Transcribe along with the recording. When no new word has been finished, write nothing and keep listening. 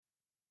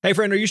Hey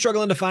friend, are you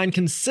struggling to find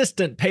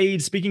consistent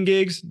paid speaking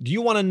gigs? Do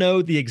you want to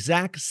know the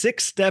exact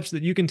 6 steps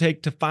that you can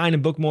take to find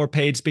and book more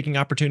paid speaking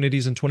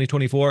opportunities in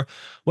 2024?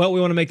 Well,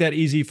 we want to make that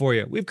easy for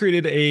you. We've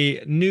created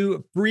a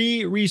new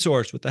free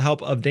resource with the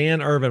help of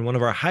Dan Irvin, one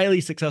of our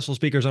highly successful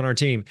speakers on our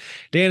team.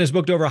 Dan has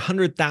booked over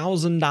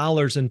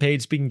 $100,000 in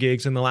paid speaking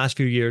gigs in the last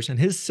few years, and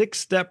his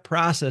 6-step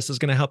process is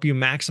going to help you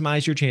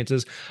maximize your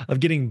chances of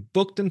getting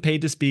booked and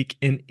paid to speak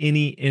in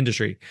any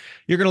industry.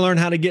 You're going to learn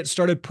how to get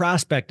started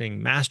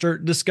prospecting, master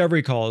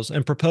discovery calls,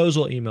 and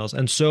proposal emails,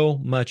 and so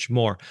much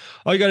more.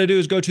 All you got to do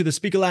is go to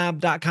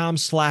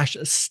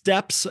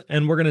thespeakerlab.com/steps,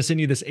 and we're going to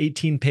send you this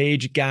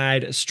 18-page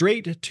guide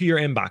straight to your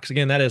inbox.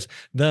 Again, that is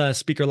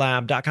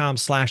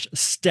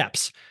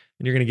thespeakerlab.com/steps,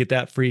 and you're going to get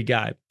that free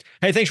guide.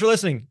 Hey, thanks for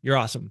listening. You're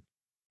awesome.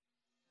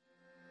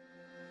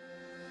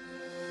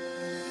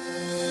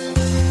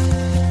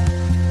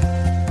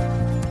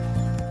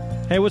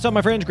 Hey, what's up,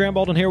 my friends? Graham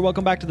Baldwin here.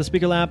 Welcome back to the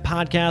Speaker Lab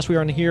podcast. We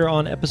are here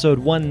on episode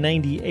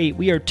 198.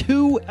 We are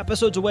 2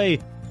 episodes away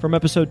from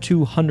episode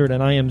 200,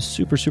 and I am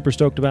super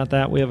stoked about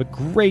that. We have a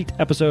great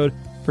episode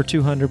for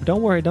 200, but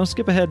don't worry, don't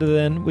skip ahead to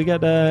then. We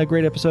got a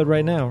great episode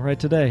right now, right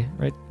today.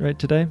 Right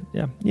today?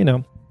 Yeah, you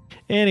know.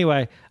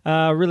 Anyway,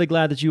 really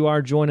glad that you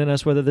are joining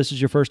us, whether this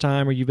is your first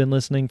time or you've been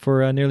listening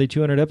for nearly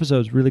 200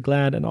 episodes. Really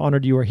glad and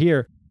honored you are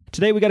here.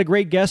 Today, we got a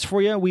great guest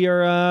for you. We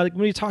are going to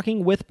be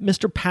talking with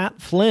Mr.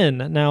 Pat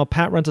Flynn. Now,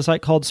 Pat runs a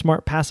site called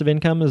Smart Passive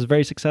Income, is a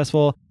very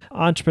successful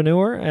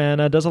entrepreneur,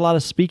 and does a lot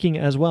of speaking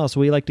as well. So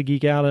we like to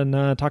geek out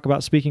and talk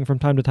about speaking from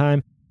time to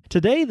time.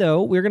 Today,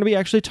 though, we're going to be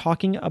actually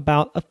talking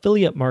about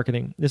affiliate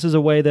marketing. This is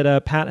a way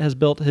that Pat has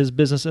built his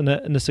business in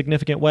a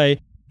significant way.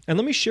 And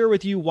let me share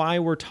with you why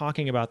we're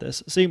talking about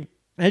this. See,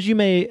 as you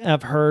may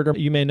have heard or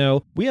you may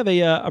know, we have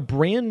a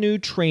brand new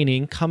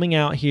training coming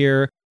out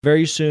here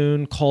very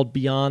soon called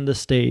Beyond the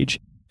Stage.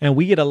 And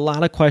we get a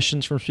lot of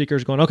questions from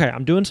speakers going, okay,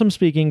 I'm doing some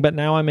speaking, but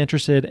now I'm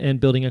interested in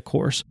building a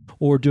course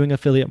or doing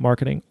affiliate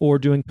marketing or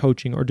doing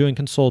coaching or doing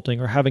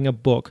consulting or having a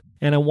book.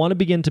 And I want to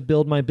begin to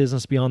build my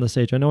business beyond the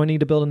stage. I know I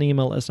need to build an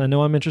email list. I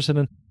know I'm interested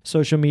in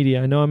social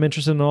media. I know I'm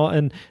interested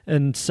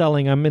in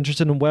selling. I'm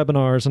interested in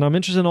webinars, and I'm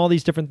interested in all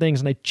these different things.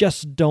 And I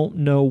just don't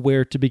know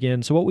where to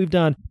begin. So what we've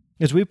done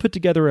is we've put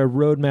together a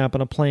roadmap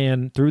and a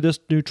plan through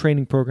this new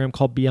training program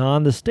called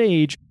Beyond the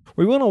Stage,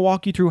 where we want to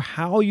walk you through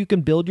how you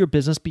can build your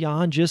business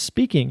beyond just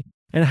speaking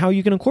and how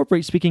you can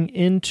incorporate speaking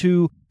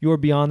into your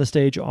Beyond the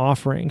Stage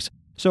offerings.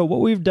 So what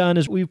we've done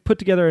is we've put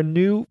together a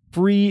new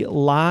free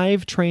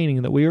live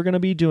training that we are going to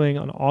be doing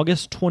on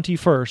August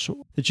 21st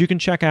that you can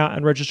check out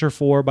and register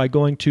for by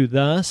going to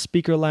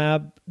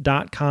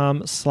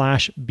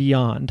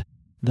thespeakerlab.com/beyond.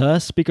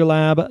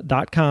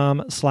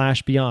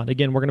 thespeakerlab.com/beyond.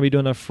 Again, we're going to be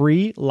doing a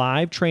free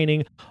live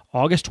training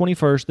August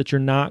 21st that you're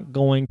not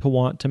going to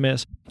want to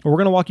miss. We're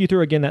going to walk you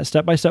through, again, that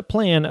step-by-step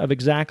plan of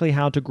exactly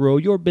how to grow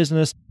your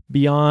business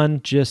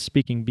beyond just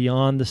speaking,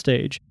 beyond the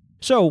stage.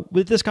 So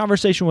with this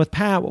conversation with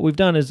Pat, what we've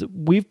done is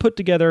we've put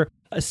together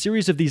a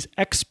series of these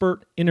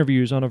expert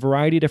interviews on a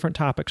variety of different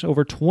topics,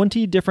 over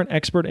 20 different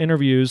expert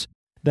interviews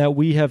that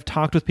we have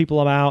talked with people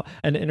about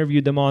and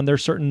interviewed them on their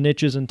certain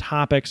niches and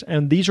topics.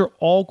 And these are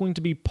all going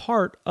to be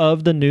part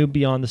of the new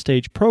Beyond the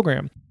Stage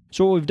program.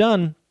 So what we've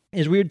done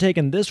is we've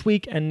taken this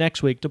week and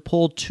next week to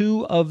pull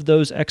 2 of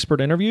those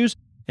expert interviews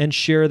and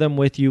share them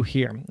with you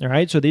here. All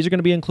right. So these are going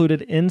to be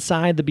included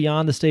inside the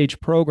Beyond the Stage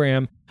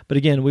program. But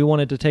again, we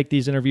wanted to take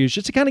these interviews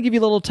just to kind of give you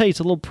a little taste,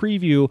 a little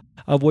preview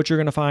of what you're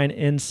going to find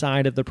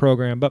inside of the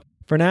program. But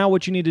for now,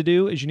 what you need to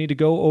do is you need to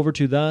go over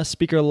to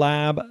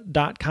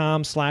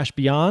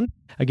thespeakerlab.com/beyond.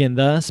 Again,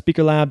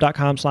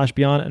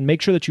 thespeakerlab.com/beyond, and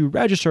make sure that you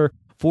register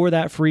for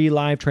that free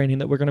live training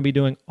that we're going to be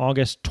doing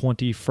August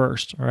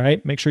 21st. All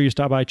right. Make sure you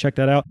stop by, check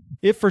that out.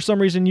 If for some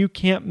reason you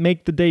can't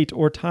make the date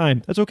or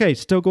time, that's okay.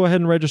 Still go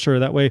ahead and register.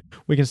 That way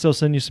we can still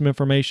send you some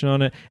information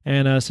on it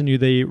and send you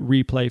the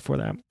replay for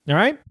that. All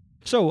right.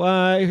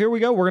 So here we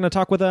go. We're going to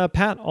talk with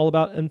Pat all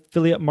about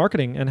affiliate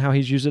marketing and how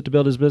he's used it to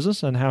build his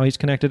business and how he's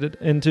connected it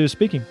into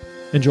speaking.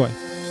 Enjoy.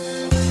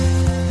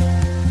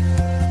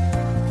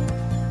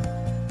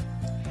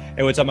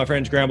 Hey, what's up, my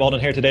friends? Graham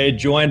Baldwin here today,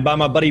 joined by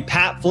my buddy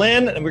Pat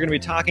Flynn, and we're going to be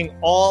talking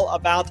all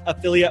about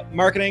affiliate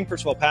marketing.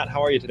 First of all, Pat,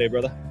 how are you today,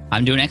 brother?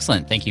 I'm doing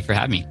excellent. Thank you for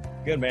having me.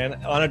 Good, man.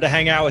 Honored to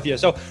hang out with you.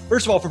 So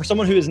first of all, for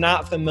someone who is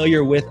not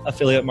familiar with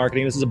affiliate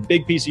marketing, this is a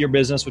big piece of your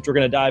business, which we're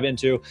going to dive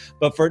into.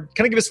 But for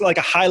kind of give us like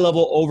a high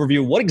level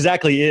overview, what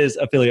exactly is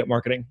affiliate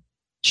marketing?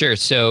 Sure.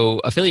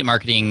 So affiliate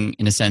marketing,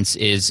 in a sense,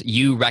 is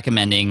you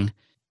recommending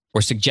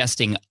or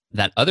suggesting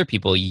that other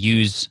people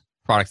use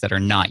products that are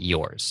not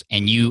yours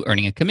and you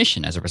earning a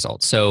commission as a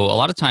result. So a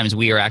lot of times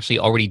we are actually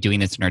already doing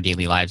this in our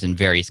daily lives in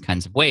various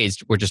kinds of ways.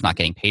 We're just not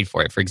getting paid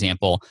for it. For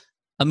example,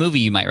 a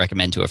movie you might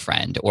recommend to a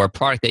friend, or a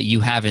product that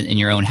you have in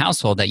your own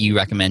household that you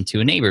recommend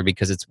to a neighbor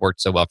because it's worked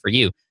so well for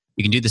you.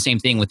 You can do the same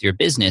thing with your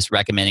business,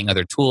 recommending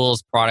other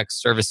tools,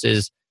 products,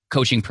 services,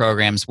 coaching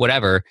programs,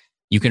 whatever.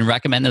 You can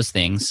recommend those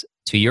things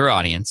to your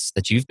audience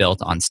that you've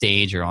built on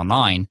stage or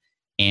online,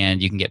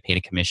 and you can get paid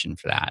a commission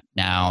for that.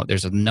 Now,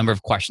 there's a number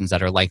of questions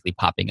that are likely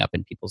popping up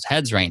in people's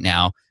heads right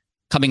now.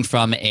 coming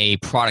from a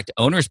product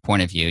owner's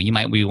point of view, you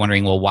might be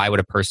wondering, well, why would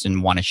a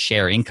person want to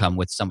share income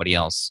with somebody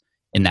else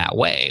in that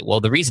way? Well,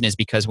 the reason is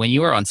because when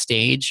you are on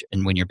stage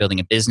and when you're building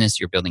a business,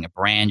 you're building a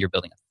brand, you're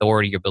building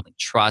authority, you're building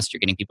trust, you're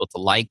getting people to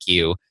like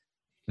you.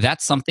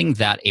 That's something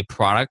that a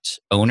product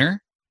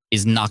owner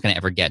is not going to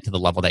ever get to the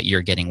level that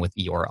you're getting with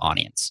your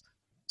audience.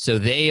 So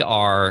they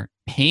are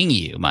paying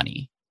you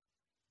money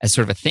as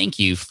sort of a thank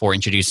you for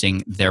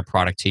introducing their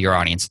product to your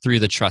audience through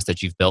the trust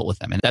that you've built with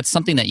them. And that's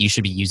something that you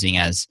should be using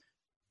as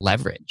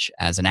leverage,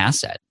 as an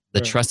asset. The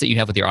trust that you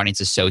have with your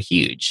audience is so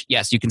huge.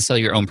 Yes, you can sell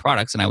your own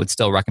products, and I would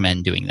still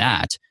recommend doing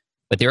that.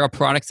 But there are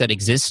products that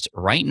exist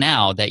right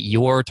now that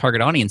your target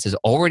audience is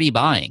already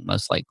buying,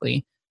 most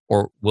likely,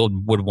 or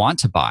would want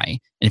to buy.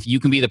 And if you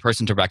can be the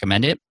person to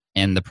recommend it,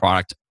 and the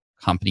product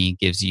company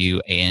gives you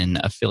an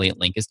affiliate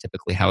link, is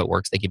typically how it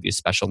works. They give you a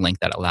special link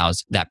that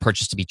allows that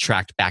purchase to be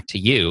tracked back to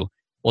you.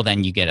 Well,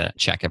 then you get a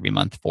check every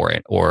month for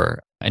it,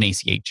 or an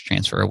ACH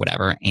transfer or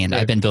whatever. And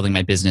I've been building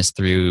my business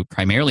through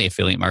primarily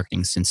affiliate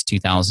marketing since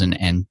 2000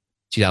 and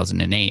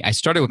 2008. I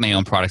started with my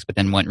own products, but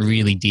then went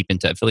really deep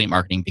into affiliate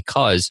marketing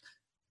because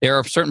there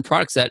are certain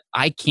products that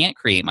I can't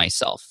create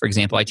myself. For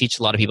example, I teach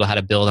a lot of people how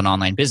to build an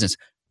online business.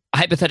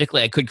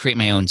 Hypothetically, I could create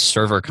my own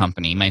server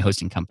company, my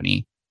hosting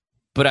company,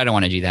 but I don't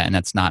want to do that. And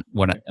that's not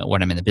what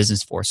I'm in the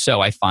business for.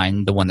 So I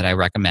find the one that I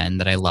recommend,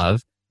 that I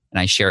love, and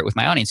I share it with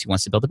my audience who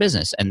wants to build a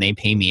business. And they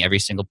pay me every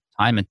single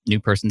time a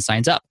new person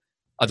signs up.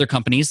 Other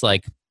companies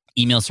like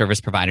email service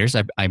providers,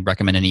 I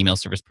recommend an email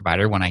service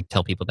provider when I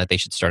tell people that they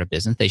should start a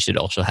business. They should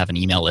also have an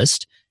email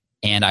list.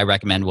 And I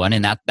recommend one.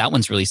 And that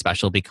one's really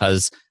special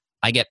because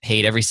I get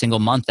paid every single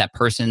month that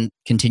person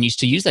continues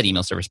to use that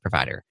email service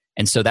provider.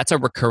 And so that's a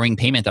recurring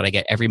payment that I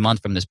get every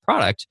month from this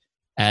product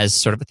as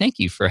sort of a thank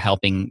you for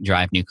helping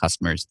drive new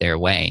customers their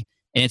way.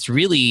 And it's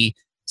really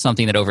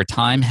something that over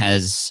time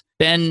has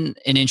been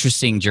an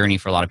interesting journey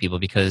for a lot of people,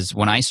 because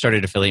when I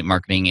started affiliate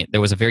marketing,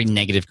 there was a very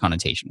negative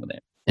connotation with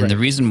it. And the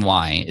reason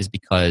why is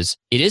because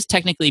it is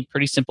technically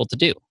pretty simple to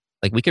do.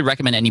 Like, we could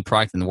recommend any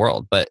product in the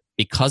world, but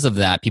because of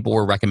that, people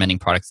were recommending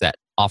products that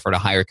offered a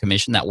higher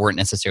commission that weren't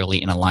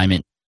necessarily in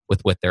alignment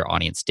with what their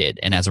audience did.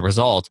 And as a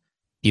result,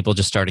 people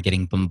just started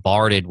getting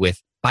bombarded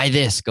with, buy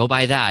this, go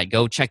buy that,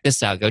 go check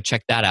this out, go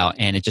check that out.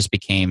 And it just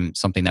became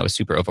something that was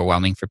super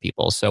overwhelming for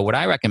people. So what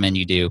I recommend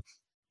you do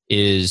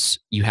is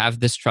you have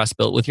this trust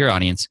built with your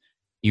audience.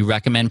 You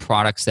recommend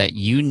products that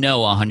you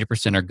know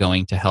 100% are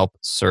going to help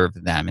serve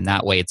them. And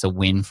that way it's a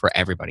win for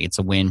everybody. It's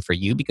a win for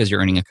you because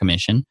you're earning a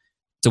commission.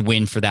 It's a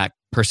win for that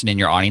person in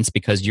your audience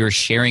because you're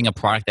sharing a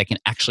product that can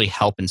actually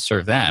help and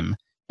serve them.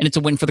 And it's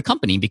a win for the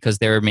company because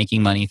they're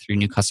making money through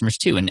new customers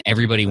too. And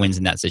everybody wins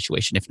in that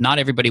situation. If not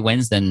everybody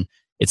wins, then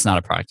it's not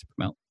a product to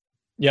promote.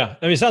 Yeah.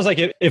 I mean, it sounds like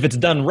if it's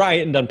done right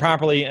and done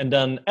properly and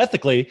done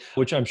ethically,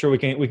 which I'm sure we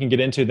can get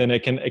into, then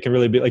it can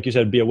really be, like you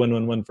said, be a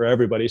win-win-win for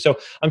everybody. So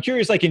I'm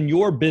curious, like in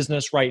your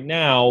business right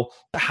now,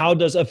 how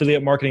does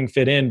affiliate marketing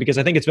fit in? Because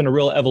I think it's been a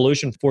real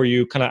evolution for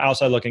you, kind of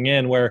outside looking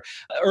in, where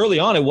early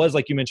on it was,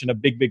 like you mentioned, a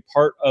big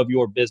part of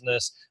your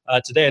business.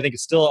 Today, I think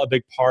it's still a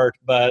big part,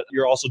 but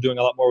you're also doing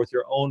a lot more with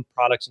your own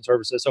products and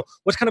services. So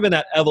what's kind of been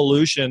that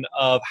evolution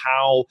of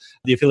how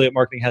the affiliate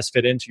marketing has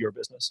fit into your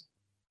business?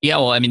 Yeah,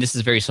 well, I mean, this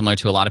is very similar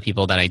to a lot of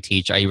people that I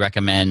teach. I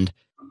recommend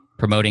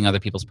promoting other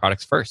people's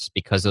products first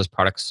because those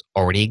products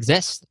already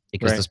exist,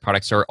 because those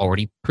products are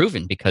already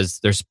proven, because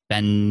there's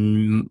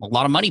been a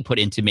lot of money put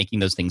into making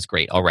those things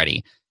great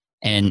already.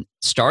 And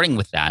starting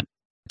with that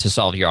to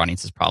solve your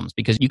audience's problems,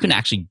 because you can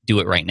actually do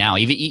it right now.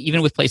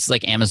 Even with places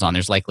like Amazon,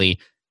 there's likely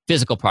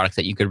physical products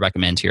that you could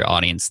recommend to your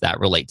audience that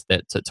relate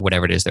to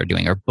whatever it is they're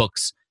doing, or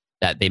books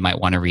that they might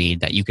want to read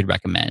that you could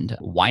recommend.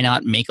 Why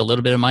not make a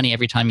little bit of money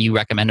every time you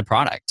recommend a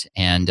product?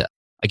 And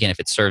again, if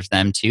it serves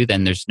them too,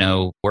 then there's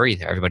no worry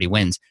there. Everybody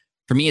wins.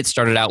 For me, it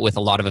started out with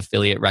a lot of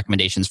affiliate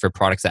recommendations for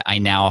products that I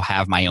now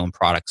have my own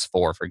products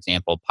for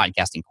example,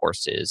 podcasting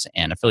courses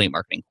and affiliate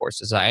marketing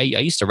courses. I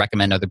used to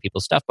recommend other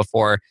people's stuff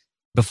before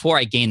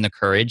I gained the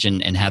courage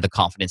and had the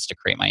confidence to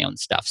create my own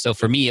stuff. So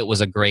for me, it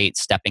was a great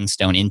stepping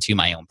stone into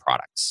my own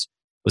products,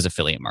 was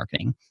affiliate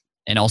marketing.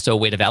 And also a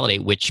way to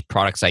validate which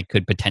products I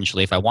could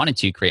potentially, if I wanted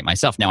to, create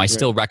myself. Now, I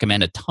still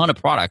recommend a ton of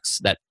products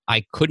that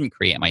I couldn't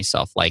create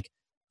myself, like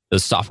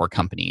those software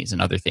companies and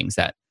other things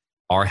that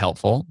are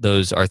helpful.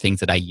 Those are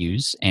things that I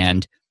use.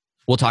 And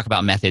we'll talk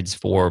about methods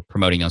for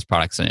promoting those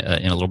products in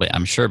a little bit,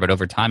 I'm sure. But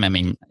over time, I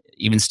mean,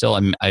 even still,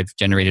 I've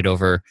generated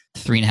over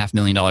 $3.5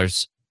 million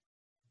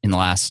in the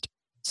last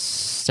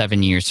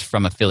 7 years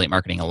from affiliate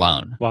marketing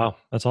alone. Wow,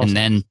 that's awesome. And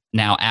then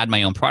now add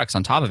my own products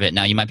on top of it.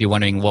 Now you might be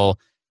wondering, well,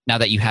 now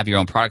that you have your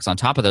own products on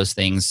top of those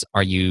things,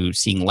 are you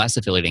seeing less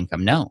affiliate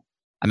income? No.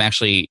 I'm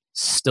actually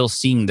still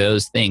seeing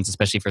those things,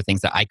 especially for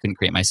things that I couldn't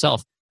create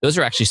myself. Those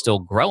are actually still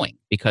growing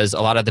because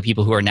a lot of the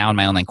people who are now in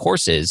my online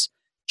courses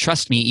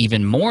trust me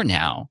even more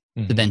now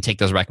to then take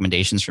those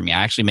recommendations from me.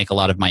 I actually make a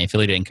lot of my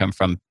affiliate income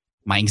from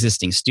my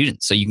existing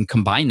students. So you can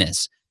combine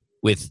this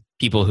with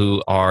people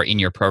who are in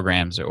your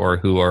programs or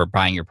who are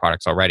buying your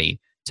products already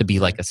to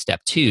be like a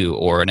step two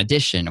or an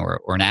addition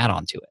or an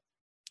add-on to it.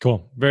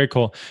 Cool. Very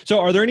cool. So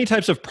are there any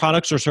types of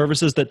products or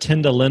services that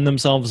tend to lend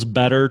themselves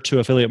better to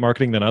affiliate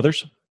marketing than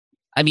others?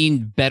 I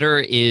mean, better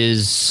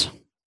is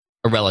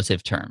a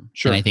relative term.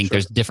 Sure. And I think sure.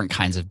 there's different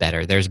kinds of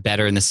better. There's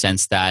better in the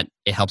sense that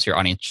it helps your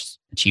audience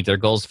achieve their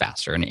goals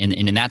faster. And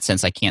in that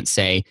sense, I can't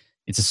say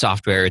it's a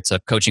software, it's a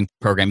coaching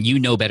program. You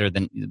know better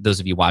than those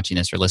of you watching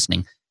this or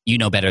listening. You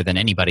know better than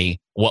anybody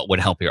what would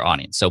help your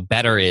audience. So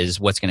better is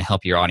what's going to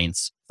help your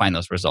audience find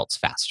those results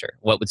faster.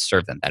 What would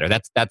serve them better?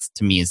 That's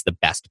to me is the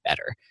best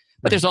better.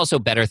 But there's also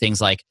better things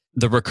like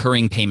the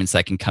recurring payments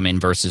that can come in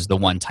versus the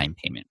one-time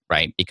payment,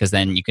 right? Because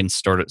then you can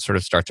sort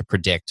of start to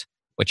predict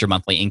what your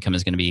monthly income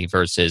is going to be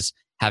versus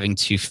having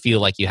to feel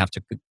like you have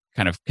to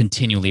kind of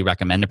continually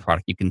recommend a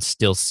product. You can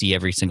still see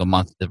every single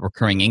month the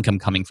recurring income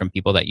coming from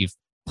people that you've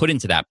put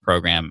into that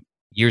program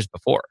years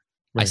before.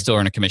 Right. I still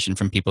earn a commission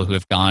from people who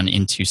have gone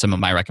into some of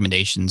my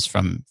recommendations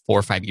from 4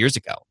 or 5 years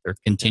ago. They're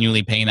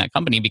continually paying that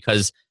company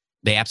because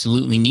they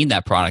absolutely need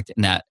that product,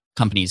 and that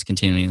company is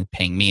continually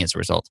paying me as a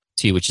result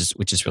too, which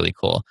is really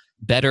cool.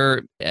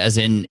 Better as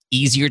in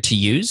easier to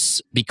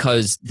use,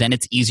 because then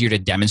it's easier to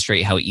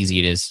demonstrate how easy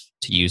it is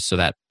to use so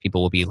that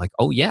people will be like,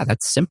 oh yeah,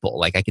 that's simple.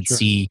 Like I can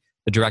see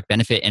the direct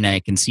benefit and I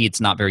can see it's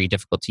not very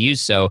difficult to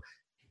use. So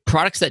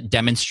products that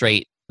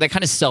demonstrate, that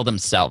kind of sell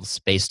themselves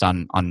based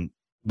on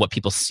what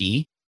people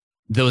see,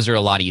 those are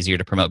a lot easier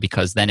to promote,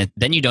 because then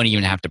you don't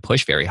even have to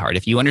push very hard.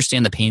 If you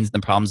understand the pains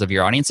and the problems of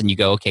your audience and you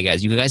go, okay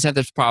guys, you guys have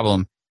this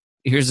problem,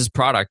 here's this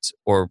product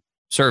or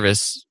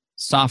service,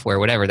 software,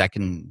 whatever, that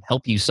can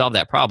help you solve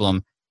that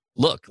problem.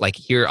 Look, like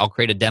here, I'll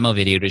create a demo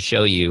video to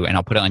show you and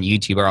I'll put it on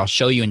YouTube, or I'll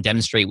show you and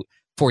demonstrate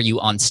for you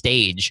on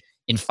stage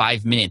in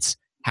 5 minutes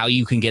how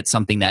you can get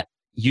something that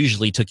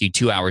usually took you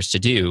 2 hours to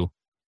do.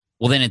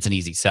 Well, then it's an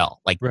easy sell.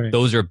 Like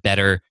those are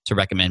better to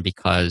recommend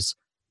because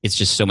it's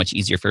just so much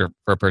easier for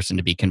a person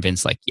to be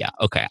convinced, like, yeah,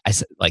 okay,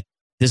 like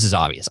this is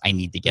obvious. I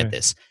need to get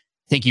this.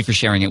 Thank you for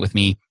sharing it with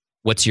me.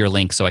 What's your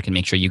link so I can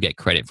make sure you get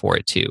credit for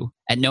it too?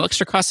 At no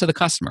extra cost to the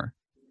customer.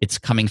 It's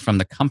coming from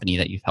the company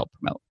that you've helped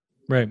promote.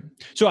 Right.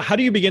 So how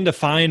do you begin to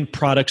find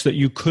products that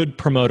you could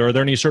promote? Are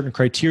there any certain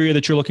criteria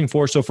that you're looking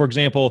for? So for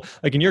example,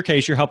 like in your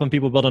case, you're helping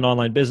people build an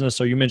online business.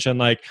 So you mentioned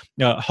like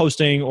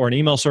hosting or an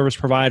email service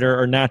provider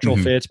or natural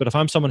fits. But if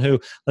I'm someone who,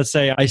 let's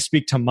say I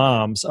speak to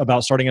moms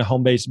about starting a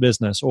home-based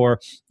business,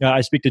 or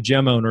I speak to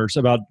gym owners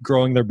about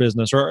growing their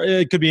business, or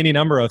it could be any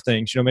number of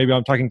things. Maybe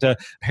I'm talking to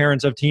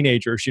parents of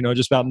teenagers,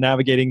 just about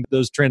navigating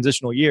those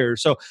transitional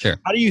years. So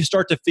how do you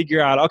start to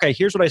figure out, okay,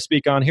 here's what I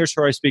speak on, here's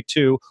who I speak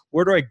to,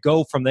 where do I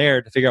go from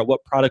there to figure out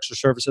what products or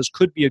services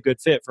could be a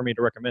good fit for me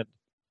to recommend?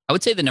 I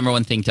would say the number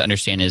one thing to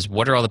understand is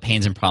what are all the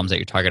pains and problems that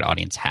your target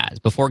audience has.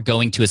 Before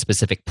going to a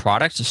specific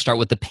product, to start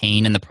with the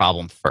pain and the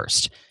problem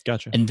first.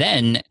 Gotcha. And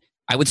then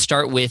I would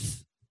start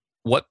with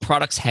what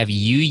products have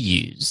you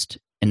used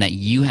and that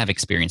you have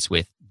experience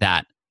with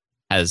that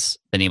has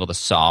been able to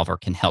solve or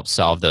can help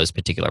solve those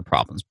particular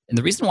problems. And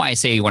the reason why I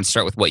say you want to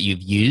start with what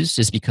you've used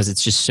is because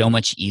it's just so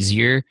much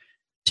easier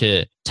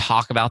to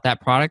talk about that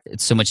product.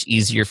 It's so much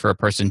easier for a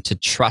person to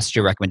trust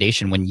your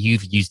recommendation when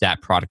you've used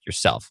that product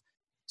yourself.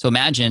 So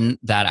imagine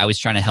that I was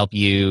trying to help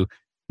you,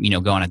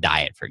 go on a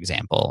diet, for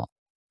example.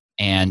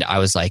 And I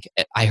was like,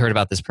 I heard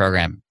about this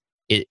program.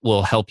 It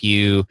will help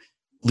you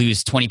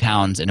lose 20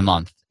 pounds in a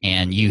month.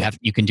 And you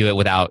can do it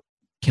without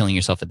killing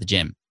yourself at the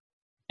gym.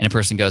 And a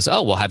person goes,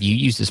 oh, well, have you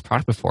used this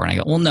product before? And I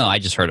go, well, no, I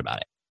just heard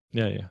about it.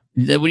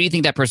 Yeah. What do you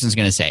think that person's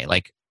going to say?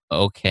 Like,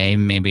 okay,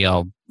 maybe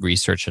I'll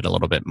research it a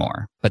little bit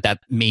more. But that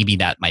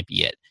might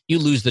be it. You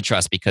lose the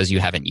trust because you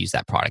haven't used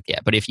that product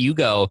yet. But if you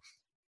go,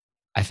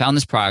 I found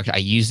this product, I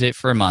used it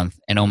for a month,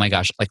 and oh my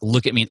gosh, like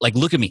look at me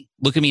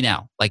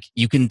now. Like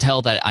you can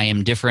tell that I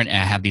am different and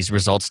I have these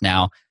results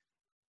now.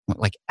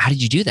 Like, how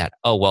did you do that?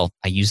 Oh, well,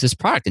 I use this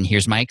product and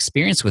here's my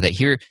experience with it.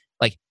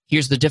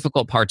 Here's the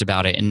difficult part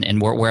about it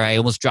and where I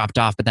almost dropped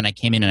off, but then I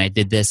came in and I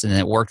did this and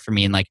it worked for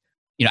me. And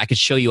I could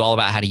show you all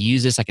about how to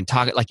use this. I can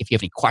talk it. Like if you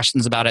have any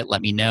questions about it,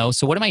 let me know.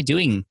 So what am I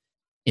doing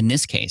in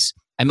this case?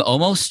 I'm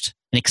almost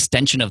an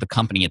extension of the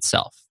company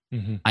itself.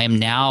 Mm-hmm. I am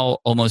now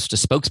almost a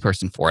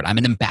spokesperson for it. I'm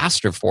an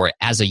ambassador for it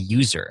as a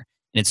user.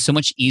 And it's so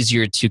much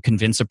easier to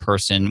convince a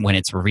person when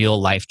it's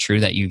real life true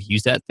that you've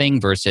used that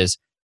thing versus,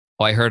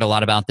 oh, I heard a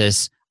lot about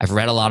this. I've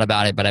read a lot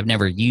about it, but I've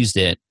never used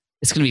it.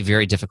 It's going to be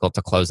very difficult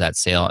to close that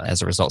sale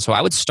as a result. So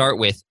I would start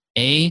with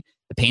A,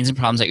 the pains and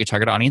problems that your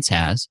target audience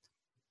has.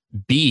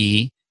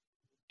 B,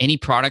 any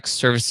products,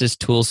 services,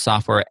 tools,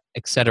 software,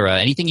 etc.,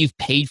 anything you've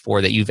paid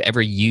for that you've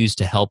ever used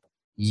to help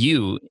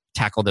you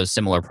tackle those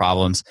similar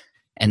problems.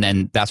 And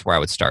then that's where I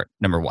would start.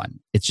 Number one,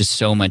 it's just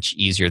so much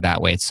easier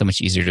that way. It's so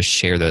much easier to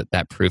share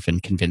that proof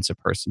and convince a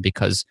person,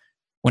 because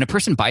when a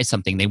person buys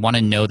something, they want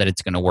to know that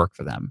it's going to work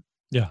for them.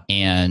 Yeah.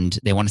 And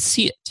they want to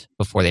see it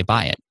before they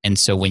buy it. And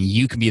so when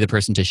you can be the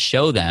person to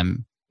show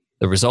them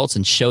the results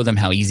and show them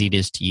how easy it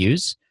is to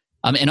use,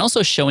 and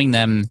also showing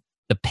them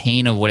the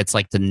pain of what it's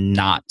like to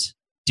not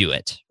do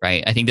it,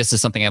 right? I think this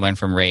is something I learned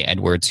from Ray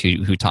Edwards,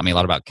 who taught me a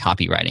lot about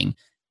copywriting.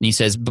 And he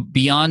says,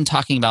 beyond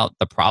talking about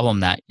the problem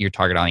that your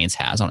target audience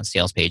has on a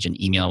sales page and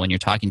email when you're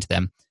talking to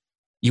them,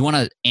 You want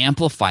to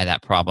amplify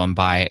that problem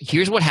by,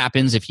 here's what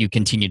happens if you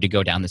continue to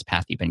go down this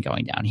path you've been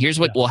going down. Here's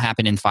what will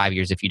happen in 5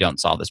 years if you don't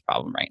solve this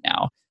problem right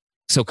now.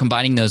 So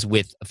combining those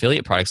with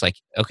affiliate products, like,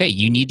 okay,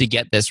 you need to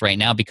get this right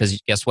now,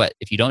 because guess what?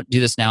 If you don't do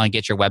this now and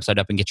get your website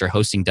up and get your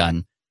hosting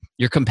done,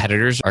 your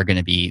competitors are going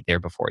to be there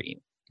before you.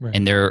 Right.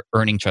 And they're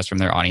earning trust from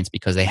their audience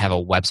because they have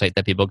a website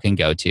that people can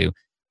go to.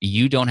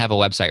 You don't have a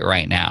website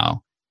right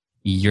now,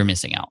 you're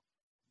missing out.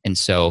 And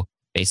so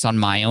based on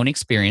my own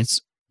experience,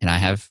 and I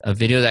have a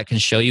video that can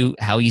show you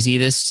how easy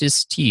this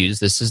is to use.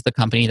 This is the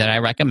company that I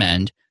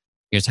recommend.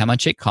 Here's how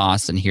much it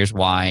costs, and here's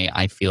why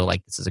I feel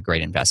like this is a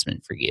great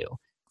investment for you.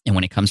 And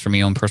when it comes from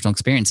your own personal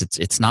experience,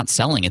 it's not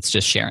selling, it's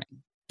just sharing.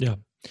 Yeah.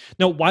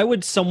 Now, why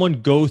would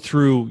someone go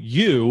through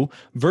you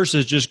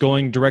versus just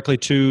going directly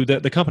to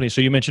the company? So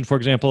you mentioned, for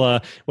example,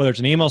 whether it's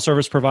an email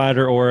service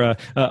provider or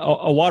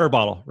a water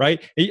bottle, right?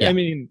 Yeah. I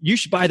mean, you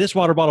should buy this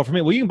water bottle from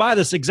me. Well, you can buy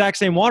this exact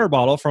same water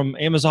bottle from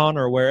Amazon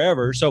or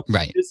wherever. So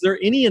Is there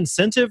any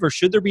incentive, or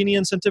should there be any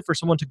incentive for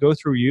someone to go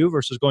through you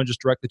versus going just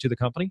directly to the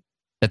company?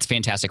 That's a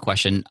fantastic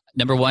question.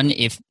 Number one,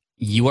 if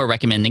you are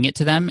recommending it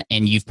to them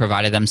and you've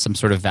provided them some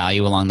sort of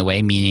value along the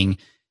way, meaning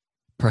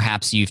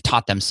perhaps you've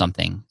taught them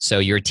something. So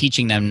you're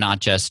teaching them not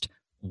just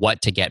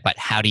what to get, but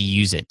how to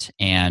use it.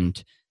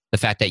 And the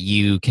fact that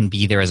you can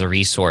be there as a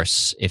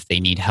resource if they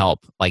need help.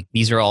 Like,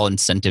 these are all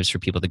incentives for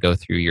people to go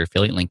through your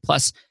affiliate link.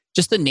 Plus,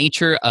 just the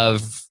nature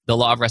of the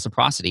law of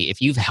reciprocity.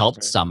 If you've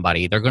helped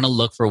somebody, they're going to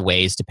look for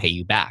ways to pay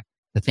you back,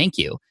 to thank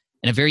you.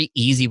 And a very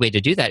easy way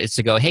to do that is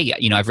to go, hey,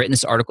 I've written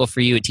this article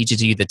for you. It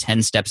teaches you the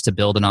 10 steps to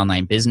build an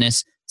online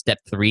business. Step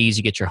 3 is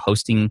you get your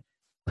hosting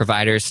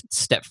providers.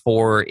 Step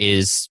 4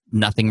 is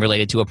nothing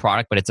related to a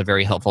product, but it's a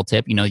very helpful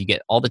tip. You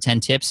get all the 10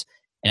 tips.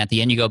 And at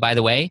the end, you go, by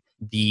the way,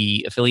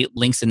 the affiliate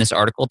links in this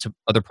article to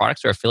other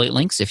products are affiliate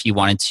links. If you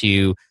wanted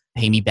to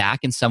pay me back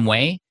in some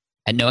way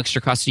at no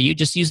extra cost to you,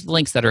 just use the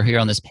links that are here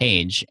on this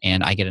page,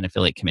 and I get an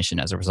affiliate commission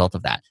as a result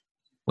of that.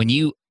 When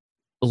you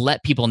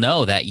let people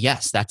know that,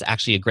 yes, that's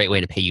actually a great way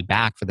to pay you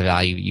back for the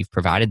value you've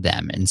provided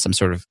them and some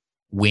sort of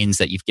wins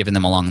that you've given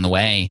them along the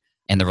way,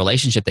 and the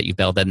relationship that you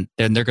build, then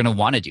they're going to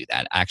want to do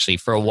that. Actually,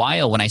 for a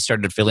while when I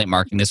started affiliate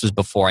marketing, this was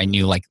before I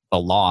knew like the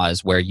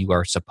laws where you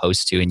are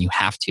supposed to, and you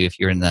have to, if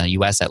you're in the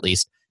US at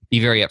least,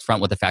 be very upfront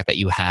with the fact that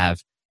you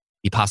have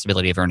the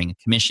possibility of earning a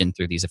commission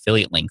through these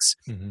affiliate links.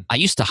 Mm-hmm. I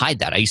used to hide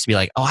that. I used to be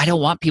like, oh, I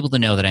don't want people to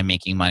know that I'm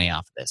making money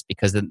off of this,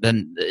 because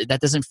then that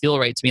doesn't feel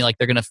right to me. Like,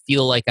 they're going to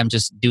feel like I'm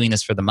just doing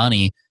this for the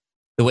money.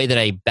 The way that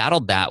I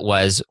battled that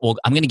was, well,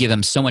 I'm going to give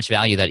them so much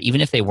value that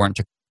even if they weren't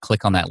to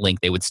click on that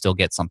link, they would still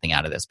get something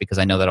out of this, because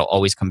I know that I'll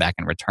always come back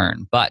in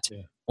return. But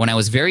when I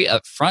was very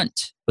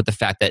upfront with the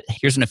fact that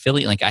here's an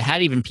affiliate link, I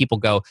had even people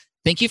go,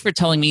 thank you for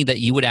telling me that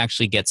you would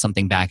actually get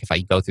something back if I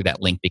go through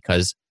that link,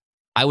 because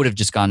I would have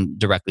just gone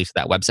directly to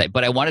that website.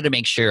 But I wanted to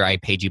make sure I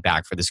paid you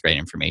back for this great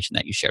information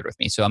that you shared with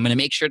me. So I'm going to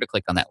make sure to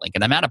click on that link.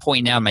 And I'm at a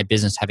point now in my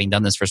business, having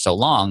done this for so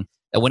long,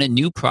 that when a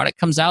new product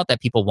comes out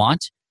that people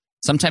want,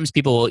 sometimes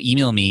people will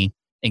email me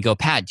and go,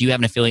 Pat, do you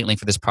have an affiliate link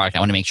for this product? I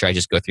want to make sure I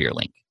just go through your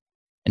link.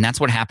 And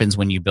that's what happens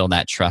when you build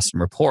that trust and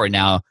rapport.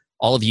 Now,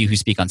 all of you who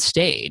speak on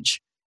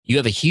stage, you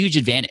have a huge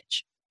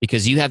advantage,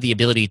 because you have the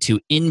ability to,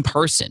 in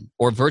person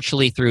or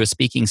virtually through a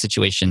speaking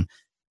situation,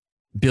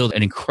 build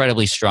an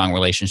incredibly strong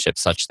relationship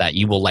such that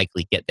you will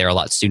likely get there a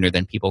lot sooner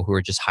than people who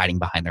are just hiding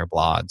behind their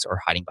blogs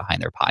or hiding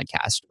behind their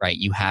podcast, right?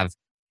 You have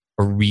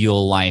a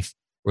real life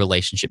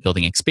relationship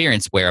building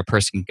experience where a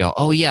person can go,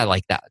 oh yeah,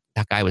 like that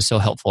guy was so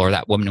helpful, or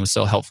that woman was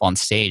so helpful on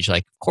stage.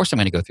 Like, of course I'm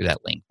going to go through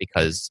that link,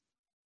 because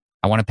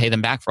I want to pay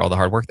them back for all the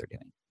hard work they're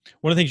doing.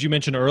 One of the things you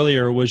mentioned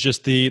earlier was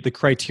just the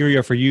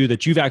criteria for you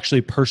that you've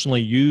actually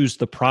personally used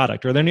the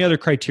product. Are there any other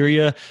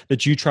criteria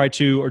that you try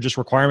to, or just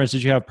requirements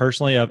that you have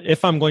personally of,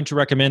 if I'm going to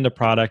recommend a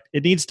product,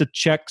 it needs to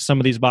check some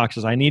of these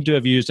boxes. I need to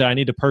have used it. I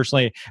need to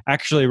personally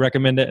actually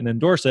recommend it and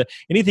endorse it.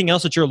 Anything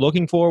else that you're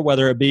looking for,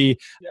 whether it be,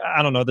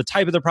 I don't know, the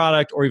type of the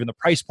product, or even the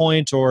price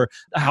point, or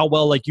how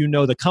well, like,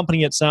 the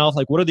company itself,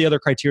 like, what are the other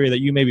criteria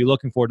that you may be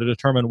looking for to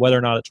determine whether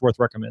or not it's worth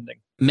recommending?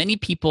 Many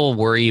people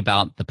worry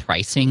about the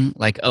pricing.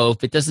 Like, oh,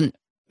 if it doesn't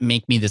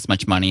make me this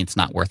much money, it's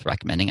not worth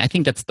recommending. I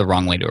think that's the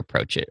wrong way to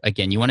approach it.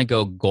 Again, you want to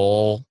go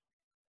goal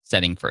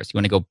setting first. You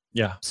want to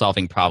go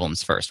solving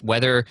problems first.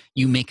 Whether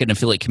you make an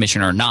affiliate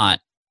commission or not,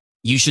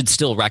 you should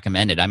still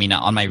recommend it. I mean,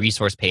 on my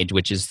resource page,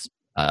 which is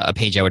a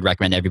page I would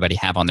recommend everybody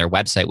have on their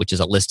website, which is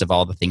a list of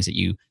all the things that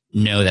you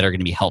know that are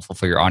going to be helpful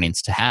for your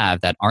audience to have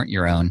that aren't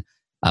your own,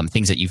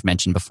 things that you've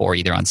mentioned before,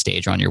 either on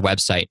stage or on your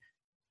website.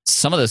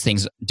 Some of those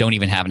things don't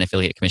even have an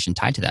affiliate commission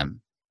tied to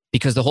them,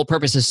 because the whole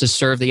purpose is to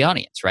serve the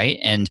audience, right?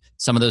 And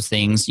some of those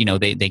things,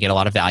 they get a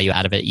lot of value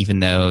out of it,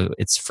 even though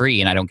it's free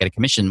and I don't get a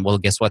commission. Well,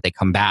 guess what? They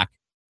come back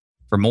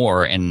for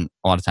more. And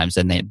a lot of times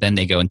then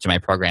they go into my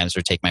programs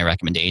or take my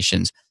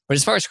recommendations. But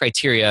as far as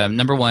criteria,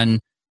 number one,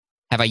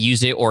 have I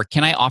used it, or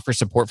can I offer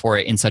support for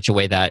it in such a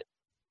way that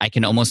I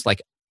can almost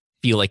like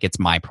feel like it's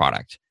my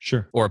product?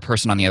 Sure. Or a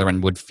person on the other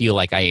end would feel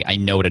like I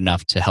know it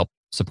enough to help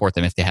support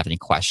them if they have any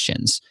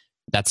questions.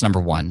 That's number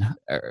one.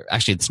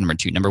 Actually, that's number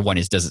two. Number one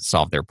is, does it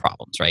solve their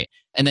problems, right?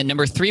 And then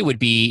number three would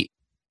be,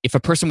 if a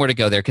person were to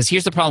go there, because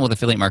here's the problem with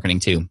affiliate marketing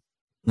too.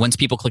 Once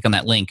people click on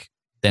that link,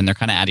 then they're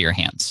kind of out of your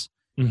hands,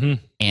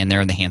 and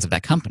they're in the hands of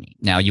that company.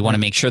 Now, you want to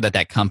make sure that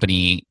that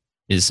company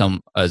is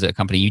a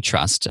company you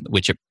trust,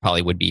 which it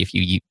probably would be if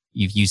you've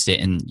used it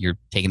and you're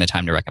taking the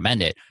time to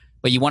recommend it.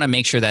 But you want to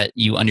make sure that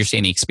you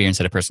understand the experience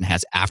that a person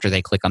has after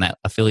they click on that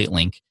affiliate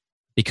link,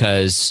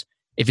 because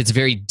if it's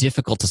very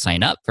difficult to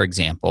sign up, for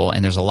example,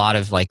 and there's a lot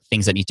of like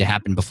things that need to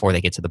happen before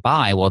they get to the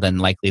buy, well, then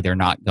likely they're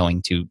not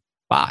going to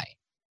buy.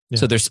 Yeah.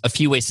 So there's a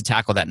few ways to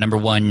tackle that. Number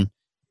one,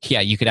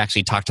 you could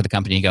actually talk to the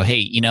company and go,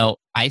 hey,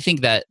 I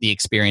think that the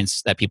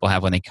experience that people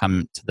have when they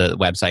come to the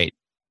website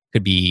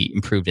could be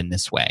improved in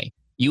this way.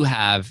 You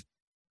have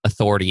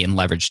authority and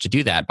leverage to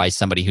do that by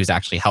somebody who's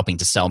actually helping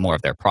to sell more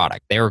of their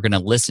product. They are going to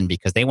listen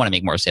because they want to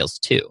make more sales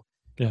too.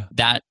 Yeah.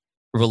 That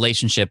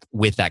relationship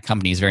with that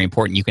company is very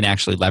important. You can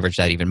actually leverage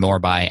that even more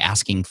by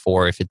asking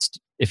for,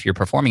 if you're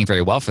performing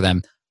very well for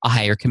them, a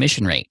higher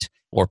commission rate.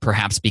 Or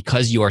perhaps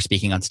because you are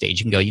speaking on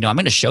stage, you can go, I'm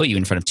going to show you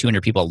in front of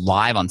 200 people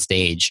live on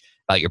stage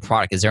about your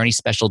product. Is there any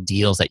special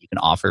deals that you can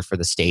offer for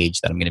the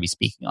stage that I'm going to be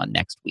speaking on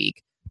next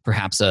week?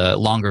 Perhaps a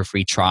longer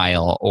free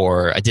trial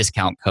or a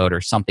discount code or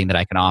something that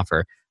I can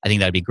offer. I think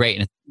that'd be great.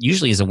 And it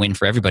usually is a win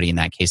for everybody in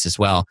that case as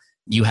well.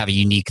 You have a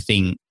unique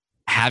thing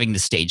having the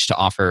stage to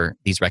offer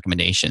these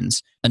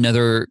recommendations.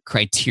 Another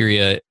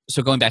criteria,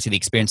 so going back to the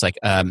experience,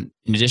 in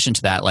addition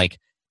to that,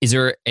 is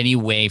there any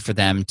way for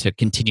them to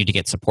continue to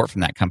get support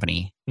from that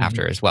company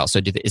after as well? So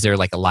is there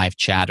a live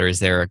chat, or is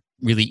there a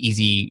really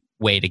easy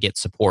way to get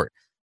support?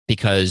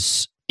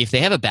 Because if they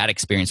have a bad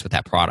experience with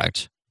that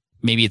product,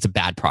 maybe it's a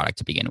bad product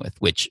to begin with,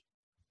 which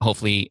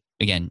hopefully,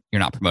 again, you're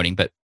not promoting,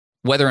 but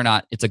whether or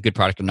not it's a good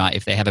product or not,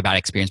 if they have a bad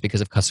experience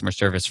because of customer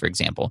service, for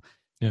example,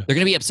 they're going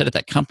to be upset at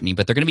that company,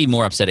 but they're going to be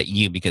more upset at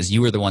you because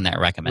you were the one that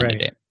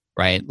recommended it,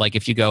 right? Like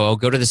if you go,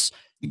 go to this,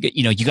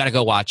 you got to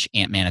go watch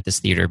Ant-Man at this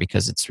theater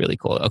because it's really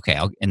cool. Okay.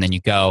 And then you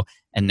go,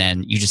 and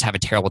then you just have a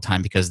terrible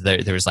time because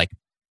there's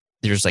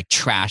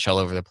trash all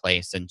over the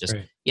place. And just,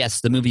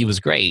 yes, the movie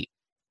was great,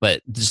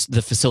 but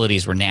the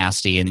facilities were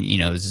nasty, and,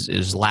 it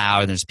was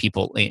loud, and there's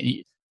people.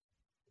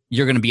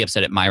 You're going to be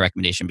upset at my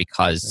recommendation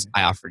because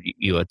I offered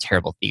you a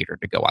terrible theater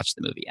to go watch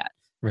the movie at.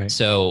 Right.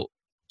 So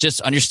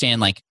just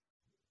understand,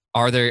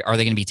 are they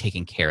going to be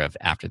taken care of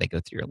after they go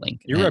through your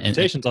link? Your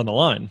reputation's on the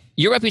line.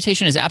 Your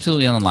reputation is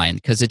absolutely on the line,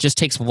 because it just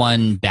takes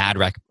one bad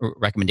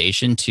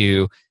recommendation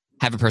to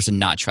have a person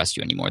not trust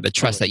you anymore. The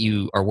trust that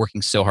you are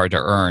working so hard to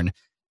earn.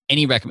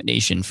 Any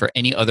recommendation for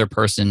any other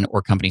person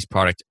or company's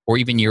product, or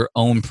even your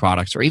own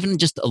products, or even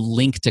just a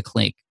link to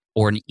click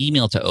or an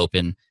email to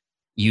open,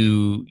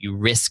 you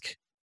risk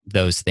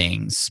those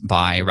things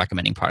by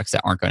recommending products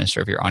that aren't going to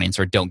serve your audience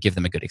or don't give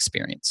them a good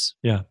experience.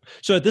 Yeah.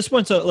 So at this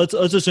point, let's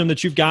assume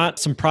that you've got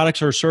some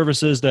products or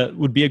services that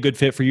would be a good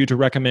fit for you to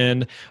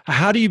recommend.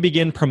 How do you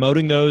begin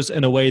promoting those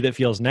in a way that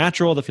feels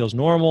natural, that feels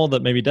normal,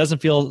 that maybe doesn't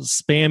feel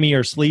spammy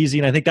or sleazy?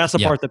 And I think that's the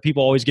part that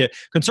people always get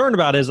concerned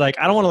about, is I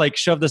don't want to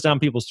shove this down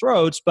people's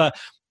throats, but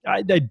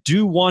I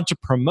do want to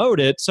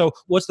promote it. So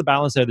what's the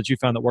balance there that you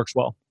found that works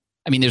well?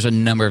 I mean, there's a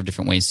number of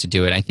different ways to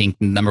do it. I think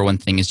the number one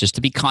thing is just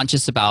to be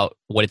conscious about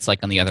what it's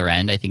like on the other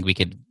end. I think we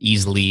could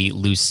easily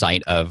lose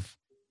sight of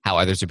how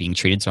others are being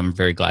treated. So I'm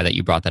very glad that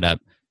you brought that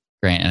up,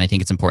 Grant. And I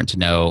think it's important to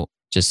know,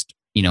 just,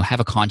 have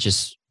a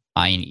conscious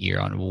eye and ear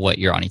on what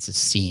your audience is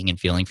seeing and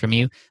feeling from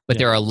you. But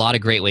there are a lot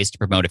of great ways to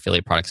promote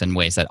affiliate products in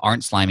ways that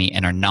aren't slimy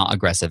and are not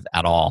aggressive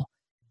at all.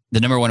 The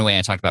number one way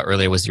I talked about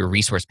earlier was your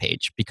resource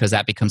page, because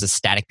that becomes a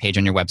static page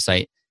on your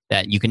website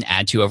that you can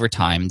add to over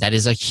time. That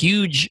is a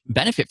huge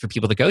benefit for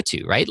people to go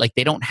to, right?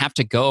 They don't have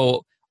to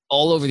go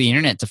all over the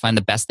internet to find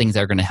the best things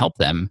that are going to help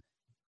them.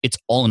 It's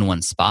all in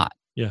one spot.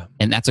 Yeah.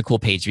 And that's a cool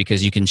page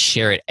because you can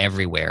share it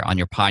everywhere, on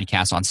your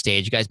podcast, on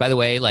stage. You guys, by the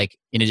way,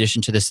 in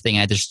addition to this thing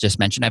I just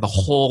mentioned, I have a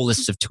whole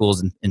list of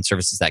tools and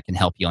services that can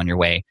help you on your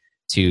way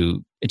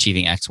to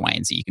achieving X, Y,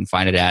 and Z. You can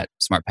find it at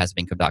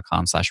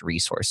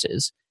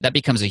smartpassiveincome.com/resources. That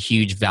becomes a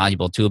huge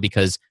valuable tool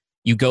because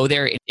you go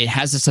there, it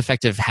has this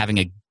effect of having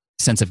a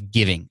sense of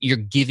giving. You're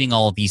giving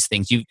all of these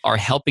things. You are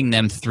helping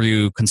them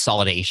through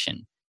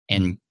consolidation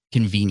and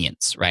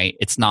convenience, right?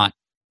 It's not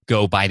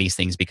go buy these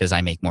things because I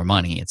make more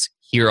money. It's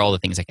here are all the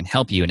things that can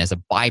help you. And as a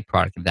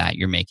byproduct of that,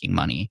 you're making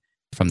money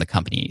from the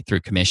company through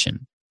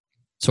commission.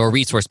 So a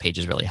resource page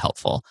is really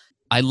helpful.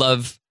 I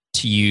love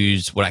to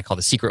use what I call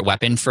the secret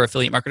weapon for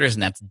affiliate marketers,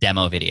 and that's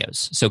demo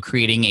videos. So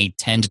creating a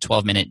 10 to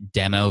 12 minute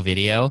demo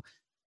video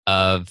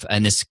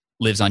and this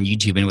lives on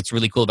YouTube. And what's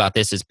really cool about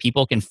this is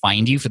people can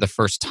find you for the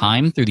first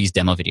time through these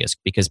demo videos,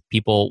 because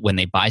people, when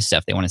they buy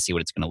stuff, they want to see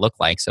what it's going to look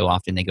like. So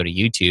often they go to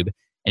YouTube,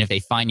 and if they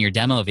find your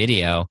demo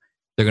video,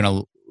 they're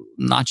going to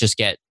not just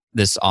get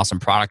this awesome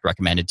product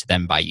recommended to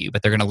them by you,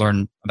 but they're going to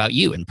learn about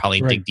you and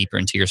probably dig deeper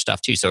into your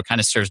stuff too. So it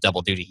kind of serves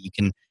double duty. You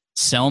can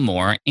sell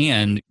more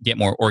and get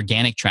more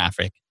organic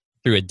traffic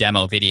through a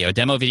demo video.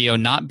 Demo video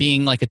not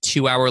being like a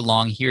 2-hour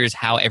long, here's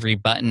how every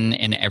button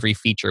and every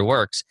feature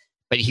works,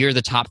 but here are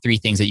the top 3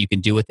 things that you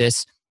can do with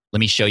this. Let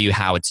me show you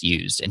how it's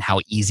used and how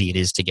easy it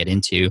is to get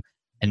into.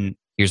 And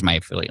here's my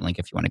affiliate link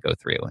if you want to go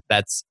through.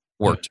 That's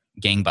worked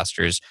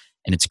gangbusters.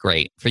 and it's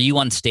great. For you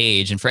on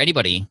stage and for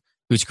anybody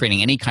who's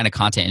creating any kind of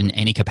content in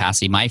any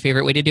capacity, my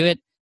favorite way to do it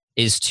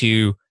is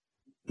to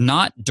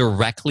not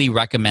directly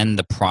recommend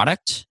the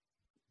product,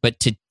 but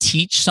to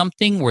teach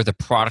something where the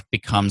product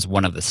becomes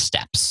one of the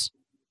steps.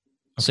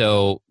 Okay.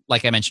 So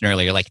like I mentioned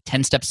earlier, like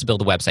 10 steps to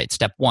build a website.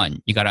 Step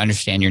 1, you got to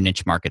understand your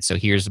niche market. So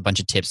here's a bunch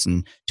of tips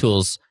and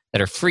tools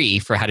that are free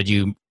for how to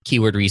do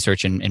keyword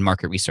research and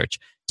market research.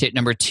 Tip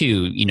number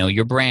 2,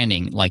 your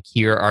branding. Like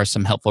here are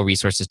some helpful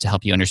resources to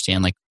help you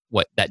understand like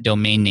what that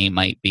domain name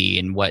might be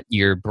and what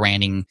your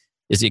branding.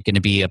 Is it going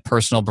to be a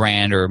personal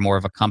brand or more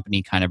of a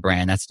company kind of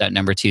brand? That's step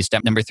number 2.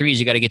 Step number 3 is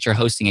you got to get your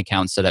hosting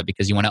account set up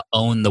because you want to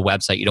own the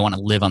website. You don't want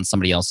to live on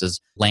somebody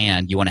else's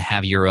land. You want to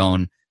have your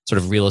own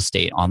sort of real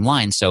estate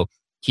online. So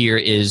here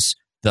is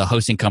the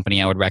hosting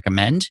company I would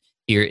recommend.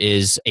 Here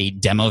is a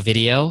demo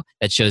video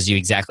that shows you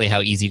exactly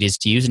how easy it is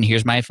to use. And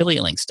here's my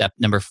affiliate link. Step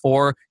number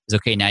 4 is,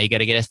 okay, now you got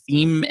to get a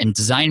theme and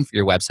design for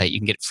your website. You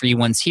can get free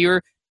ones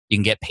here. You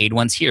can get paid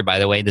ones here. By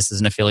the way, this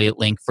is an affiliate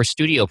link for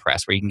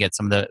StudioPress where you can get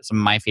some of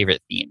my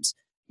favorite themes.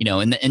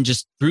 And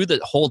just through the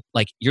whole,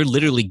 like you're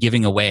literally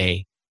giving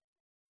away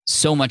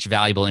so much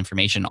valuable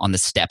information on the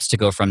steps to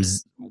go from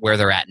where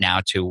they're at now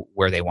to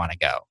where they want to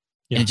go.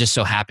 Yeah. And it just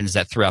so happens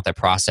that throughout that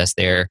process,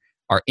 there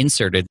are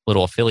inserted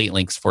little affiliate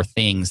links for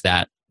things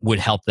that would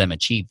help them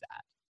achieve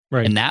that.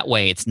 Right. And that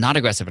way, it's not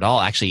aggressive at all.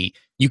 Actually,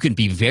 you can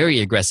be very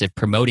aggressive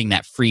promoting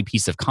that free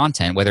piece of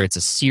content, whether it's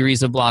a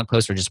series of blog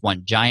posts or just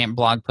one giant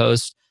blog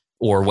post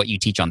or what you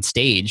teach on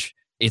stage.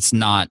 It's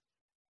not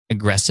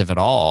aggressive at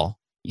all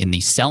in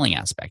the selling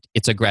aspect.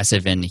 It's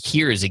aggressive in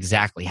here is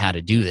exactly how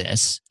to do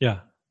this. Yeah.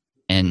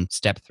 And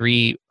step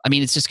 3, I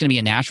mean, it's just going to be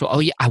a natural, oh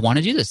yeah, I want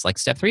to do this. Like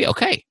step 3,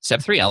 okay.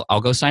 Step 3, I'll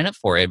go sign up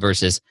for it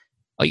versus,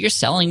 oh, you're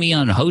selling me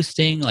on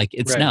hosting. Like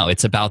it's no,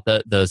 it's about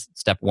the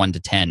step 1 to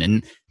 10.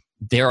 And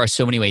there are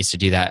so many ways to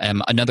do that.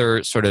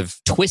 Another sort of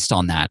twist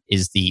on that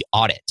is the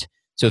audit.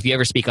 So if you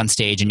ever speak on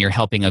stage and you're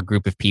helping a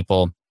group of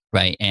people,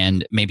 right?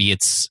 And maybe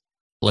it's,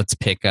 let's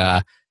pick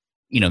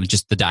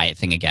just the diet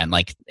thing again.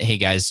 Like, hey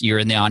guys, you're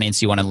in the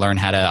audience. You want to learn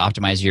how to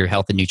optimize your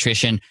health and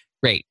nutrition.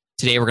 Great.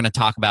 Today we're going to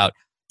talk about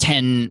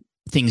 10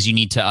 things you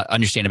need to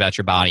understand about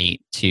your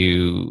body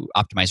to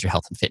optimize your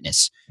health and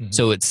fitness. Mm-hmm.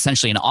 So it's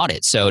essentially an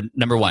audit. So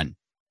number 1,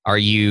 are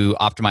you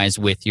optimized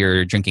with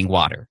your drinking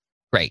water?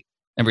 Great.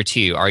 Number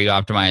 2, are you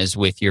optimized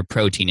with your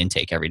protein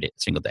intake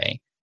single day?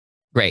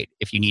 Great.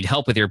 If you need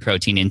help with your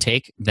protein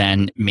intake,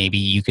 then maybe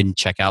you can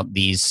check out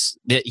these.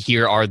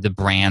 Here are the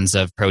brands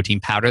of protein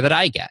powder that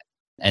I get.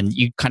 And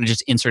you kind of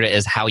just insert it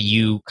as how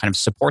you kind of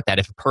support that.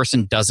 If a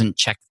person doesn't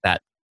check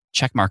that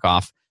check mark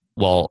off,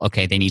 well,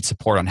 okay, they need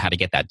support on how to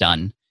get that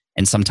done.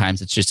 And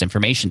sometimes it's just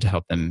information to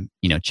help them,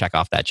 check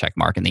off that check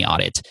mark in the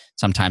audit.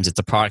 Sometimes it's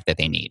a product that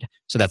they need.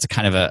 So that's a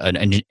kind of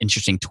an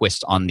interesting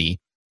twist on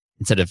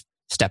instead of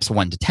steps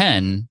 1 to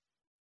 10,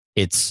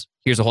 it's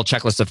here's a whole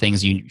checklist of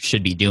things you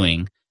should be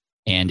doing.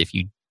 And if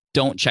you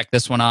don't check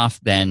this one off,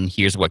 then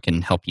here's what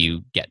can help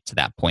you get to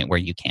that point where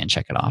you can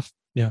check it off.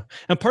 Yeah.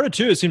 And part of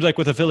 2, it seems like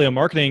with affiliate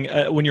marketing,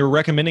 when you're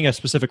recommending a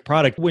specific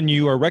product, when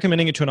you are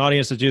recommending it to an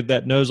audience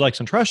that knows, likes,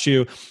 and trusts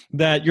you,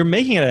 that you're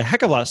making it a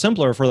heck of a lot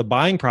simpler for the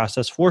buying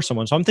process for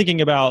someone. So I'm thinking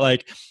about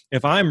like,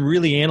 if I'm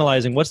really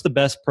analyzing what's the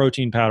best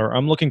protein powder,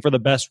 I'm looking for the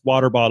best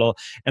water bottle,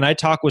 and I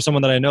talk with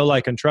someone that I know,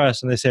 like, and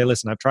trust, and they say,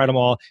 listen, I've tried them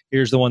all.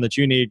 Here's the one that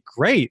you need.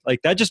 Great.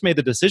 Like that just made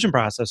the decision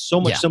process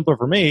so much simpler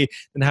for me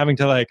than having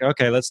to like,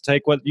 okay, let's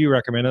take what you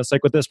recommend. Let's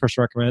take what this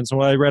person recommends and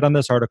what I read on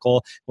this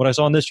article, what I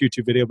saw on this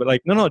YouTube video. But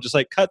like, no, just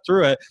like cut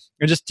through it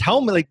and just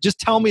tell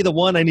me the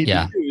one I need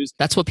to use.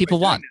 That's what people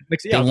want.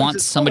 They want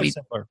somebody.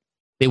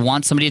 They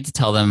want somebody to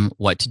tell them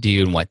what to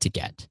do and what to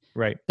get.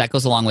 Right. That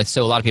goes along with.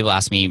 So a lot of people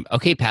ask me,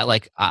 okay, Pat,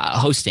 like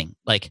hosting,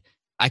 like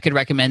I could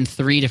recommend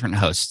 3 different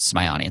hosts to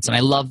my audience, and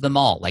I love them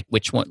all. Like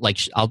which one? Like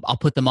I'll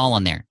put them all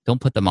on there. Don't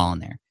put them all on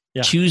there.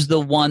 Yeah. Choose the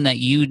one that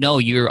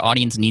your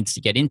audience needs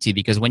to get into,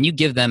 because when you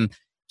give them,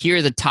 here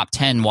are the top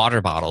 10 water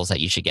bottles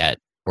that you should get,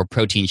 or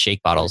protein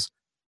shake bottles,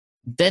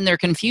 then they're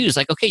confused.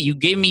 Like, okay, you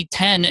gave me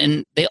 10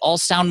 and they all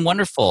sound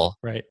wonderful.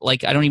 Right.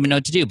 Like, I don't even know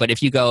what to do. But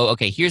if you go,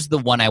 okay, here's the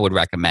one I would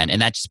recommend,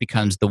 and that just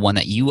becomes the one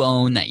that you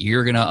own, that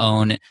you're going to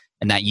own,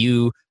 and that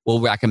you will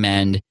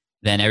recommend,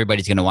 then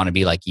everybody's going to want to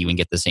be like you and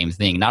get the same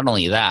thing. Not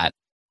only that,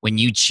 when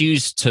you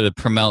choose to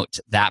promote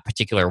that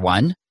particular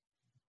one,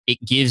 it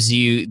gives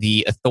you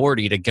the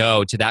authority to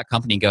go to that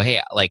company and go,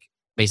 hey, like,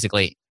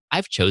 basically,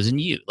 I've chosen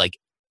you. Like,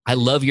 I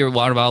love your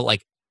water bottle.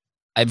 Like,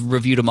 I've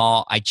reviewed them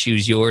all. I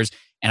choose yours.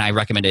 And I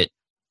recommend it,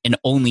 and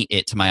only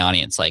it, to my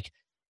audience. Like,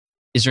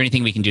 is there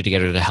anything we can do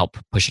together to help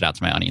push it out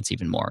to my audience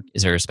even more?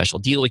 Is there a special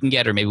deal we can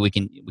get, or maybe we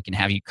can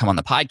have you come on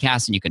the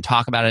podcast and you can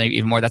talk about it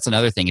even more? That's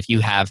another thing. If you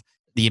have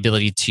the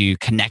ability to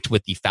connect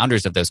with the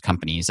founders of those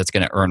companies, that's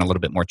going to earn a little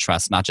bit more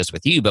trust, not just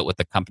with you, but with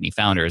the company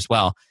founder as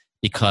well.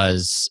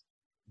 Because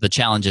the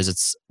challenge is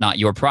it's not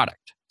your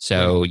product.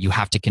 So you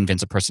have to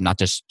convince a person not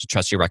just to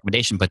trust your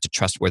recommendation, but to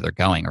trust where they're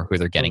going or who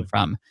they're getting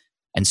from.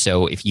 And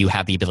so if you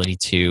have the ability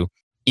to,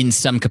 in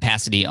some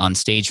capacity on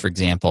stage, for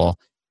example,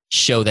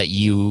 show that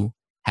you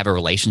have a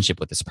relationship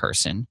with this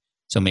person.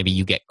 So maybe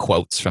you get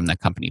quotes from the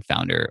company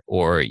founder,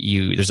 or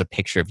there's a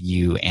picture of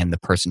you and the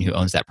person who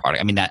owns that product.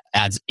 I mean, that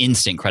adds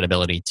instant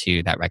credibility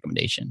to that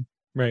recommendation.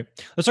 Right.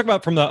 Let's talk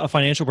about from a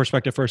financial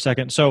perspective for a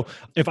second. So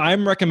if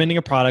I'm recommending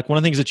a product, one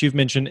of the things that you've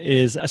mentioned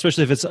is,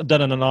 especially if it's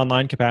done in an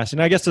online capacity,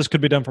 and I guess this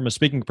could be done from a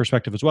speaking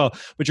perspective as well,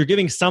 but you're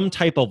giving some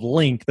type of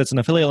link that's an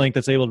affiliate link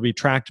that's able to be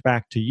tracked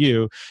back to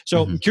you.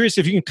 So I'm curious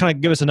if you can kind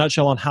of give us a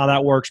nutshell on how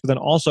that works, but then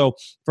also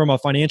from a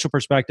financial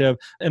perspective,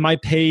 am I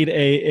paid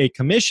a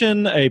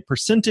commission, a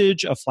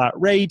percentage, a flat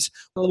rate?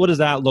 What does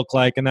that look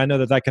like? And I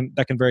know that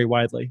can vary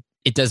widely.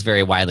 It does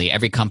vary widely.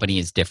 Every company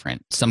is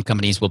different. Some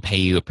companies will pay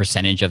you a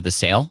percentage of the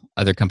sale.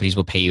 Other companies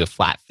will pay you a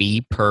flat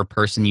fee per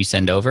person you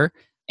send over.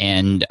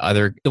 And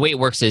the way it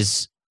works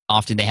is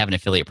often they have an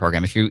affiliate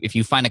program. If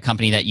you find a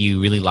company that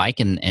you really like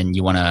and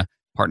you want to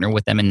partner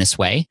with them in this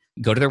way,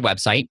 go to their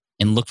website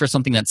and look for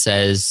something that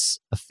says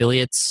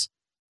affiliates.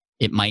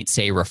 It might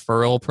say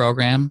referral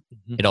program.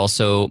 It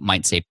also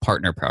might say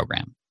partner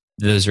program.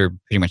 Those are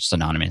pretty much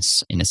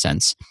synonymous in a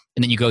sense.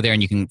 And then you go there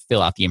and you can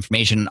fill out the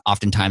information.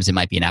 Oftentimes it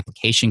might be an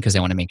application because they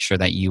want to make sure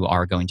that you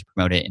are going to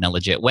promote it in a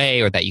legit way,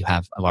 or that you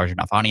have a large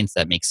enough audience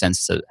that makes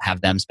sense to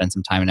have them spend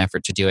some time and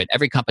effort to do it.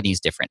 Every company is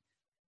different.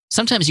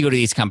 Sometimes you go to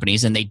these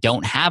companies and they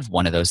don't have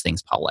one of those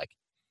things public.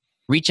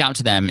 Reach out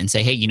to them and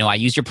say, hey, I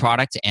use your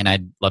product and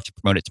I'd love to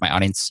promote it to my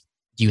audience.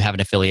 Do you have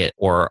an affiliate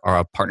or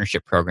a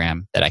partnership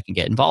program that I can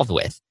get involved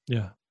with?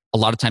 Yeah. A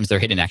lot of times they're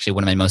hidden. Actually,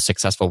 one of my most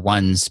successful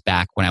ones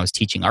back when I was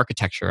teaching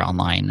architecture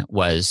online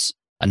was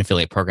an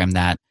affiliate program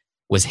that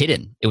was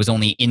hidden. It was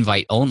only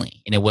invite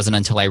only. And it wasn't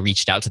until I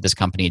reached out to this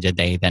company did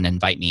they then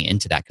invite me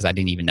into that, because I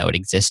didn't even know it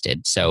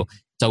existed. So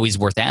it's always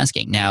worth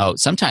asking. Now,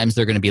 sometimes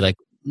they're going to be like,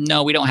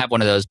 no, we don't have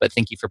one of those, but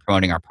thank you for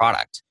promoting our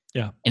product.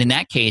 Yeah. And in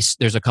that case,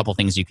 there's a couple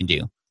things you can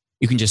do.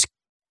 You can just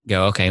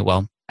go, okay,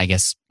 well, I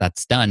guess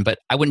that's done. But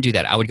I wouldn't do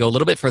that. I would go a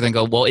little bit further and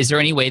go, well, is there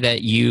any way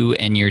that you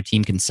and your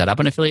team can set up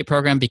an affiliate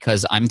program?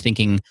 Because I'm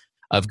thinking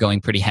of going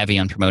pretty heavy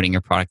on promoting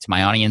your product to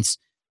my audience.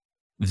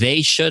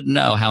 They should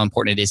know how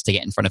important it is to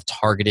get in front of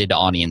targeted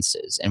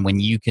audiences. And when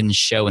you can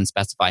show and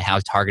specify how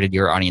targeted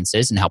your audience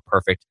is and how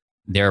perfect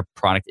their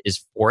product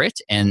is for it,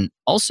 and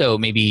also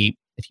maybe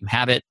if you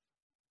have it,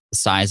 the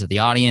size of the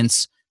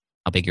audience,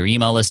 how big your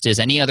email list is,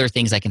 any other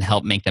things that can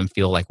help make them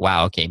feel like,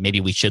 wow, okay,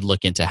 maybe we should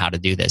look into how to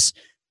do this.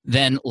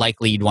 Then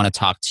likely you'd want to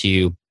talk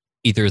to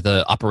either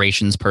the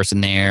operations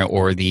person there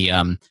or the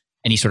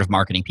any sort of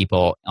marketing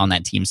people on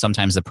that team.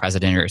 Sometimes the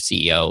president or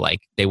CEO,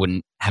 like they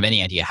wouldn't have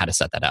any idea how to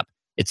set that up.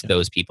 It's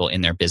those people in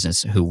their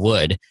business who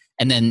would.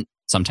 And then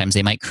sometimes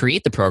they might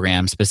create the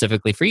program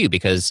specifically for you,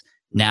 because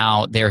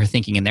now they're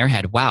thinking in their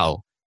head,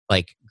 wow,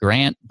 like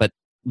Grant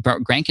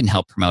can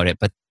help promote it,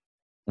 but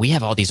we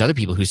have all these other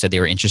people who said they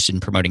were interested in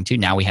promoting too.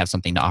 Now we have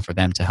something to offer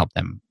them to help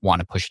them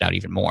want to push it out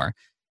even more.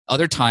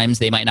 Other times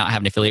they might not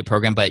have an affiliate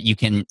program, but you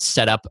can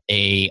set up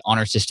a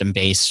honor system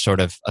based sort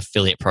of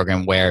affiliate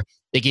program where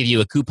they give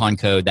you a coupon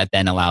code that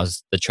then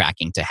allows the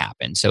tracking to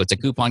happen. So it's a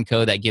coupon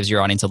code that gives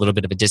your audience a little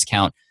bit of a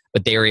discount,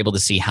 but they are able to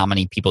see how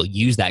many people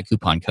use that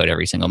coupon code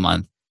every single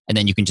month. And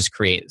then you can just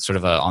create sort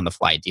of a on the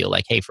fly deal,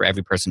 like, hey, for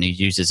every person who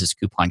uses this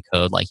coupon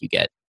code, like you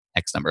get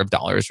X number of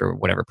dollars or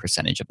whatever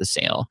percentage of the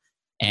sale.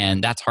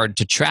 And that's hard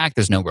to track.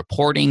 There's no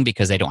reporting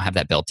because they don't have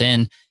that built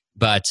in.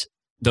 But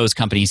those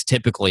companies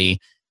typically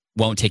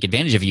won't take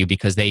advantage of you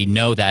because they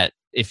know that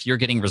if you're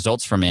getting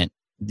results from it,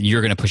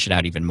 you're going to push it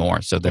out even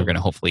more. So they're going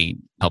to hopefully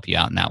help you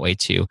out in that way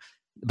too.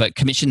 But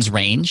commissions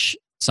range.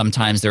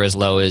 Sometimes they're as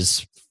low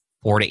as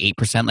 4 to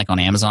 8%, like on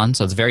Amazon.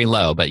 So it's very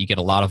low, but you get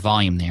a lot of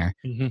volume there.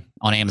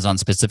 On Amazon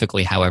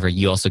specifically, however,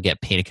 you also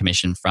get paid a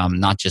commission from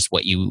not just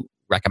what you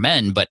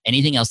recommend, but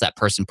anything else that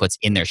person puts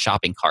in their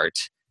shopping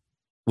cart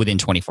within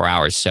 24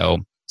 hours. So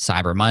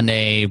Cyber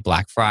Monday,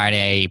 Black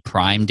Friday,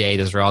 Prime Day,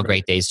 those are all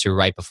great days to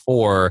right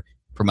before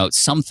promote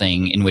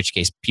something, in which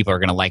case people are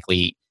going to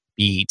likely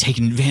be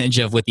taken advantage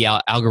of with the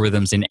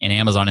algorithms in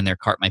Amazon, and their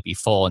cart might be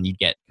full and you'd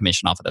get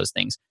commission off of those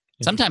things.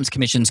 Sometimes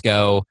commissions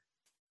go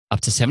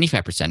up to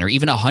 75% or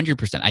even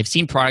 100%. I've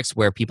seen products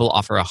where people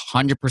offer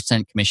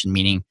 100% commission,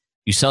 meaning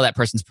you sell that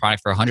person's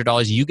product for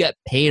 $100, you get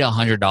paid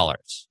 $100. And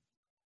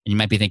you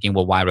might be thinking,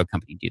 well, why would a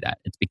company do that?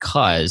 It's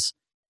because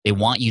they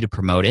want you to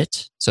promote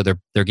it. So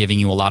they're giving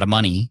you a lot of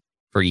money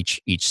for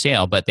each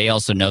sale, but they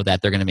also know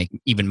that they're going to make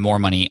even more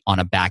money on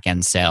a back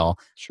end sale,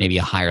 maybe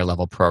a higher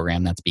level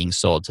program that's being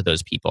sold to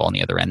those people on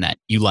the other end that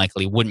you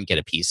likely wouldn't get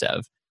a piece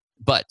of.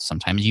 But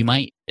sometimes you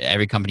might.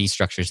 Every company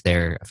structures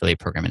their affiliate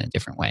program in a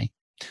different way.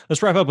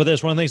 Let's wrap up with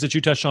this. One of the things that you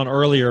touched on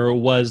earlier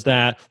was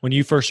that when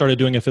you first started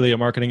doing affiliate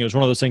marketing, it was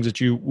one of those things that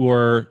you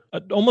were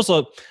almost,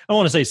 I don't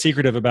want to say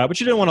secretive about, but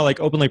you didn't want to like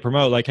openly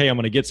promote like, hey, I'm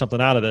going to get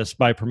something out of this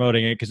by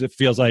promoting it, because it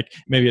feels like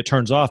maybe it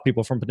turns off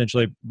people from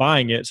potentially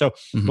buying it. So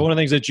but one of the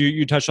things that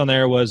you touched on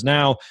there was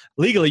now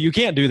legally you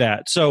can't do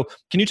that. So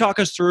can you talk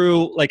us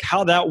through like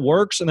how that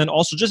works? And then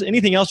also just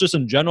anything else just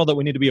in general that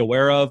we need to be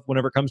aware of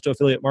whenever it comes to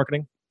affiliate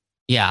marketing?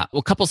 Yeah, well,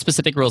 a couple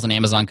specific rules on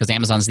Amazon, because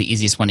Amazon's the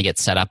easiest one to get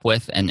set up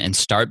with and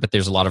start, but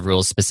there's a lot of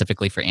rules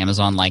specifically for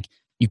Amazon, like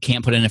you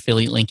can't put an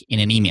affiliate link in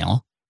an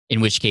email.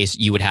 in which case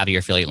you would have your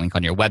affiliate link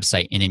on your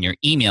website. And in your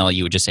email,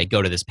 you would just say,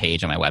 go to this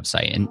page on my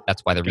website. And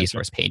that's why the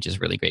resource page is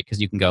really great, because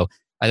you can go,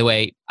 by the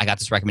way, I got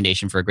this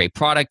recommendation for a great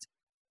product.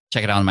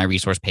 Check it out on my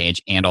resource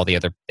page and all the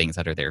other things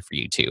that are there for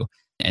you too.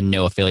 And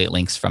no affiliate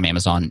links from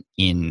Amazon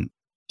in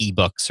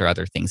ebooks or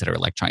other things that are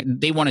electronic.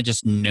 They want to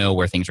just know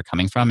where things are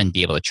coming from and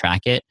be able to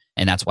track it.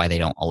 And that's why they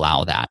don't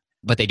allow that.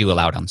 But they do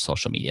allow it on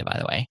social media, by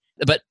the way.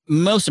 But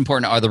most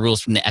important are the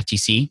rules from the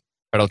FTC,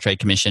 Federal Trade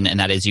Commission. And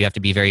that is you have to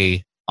be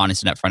very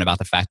honest and upfront about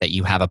the fact that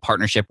you have a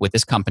partnership with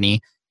this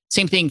company.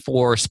 Same thing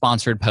for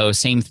sponsored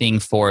posts. Same thing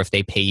for if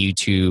they pay you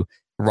to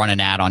run an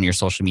ad on your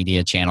social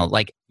media channel.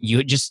 Like,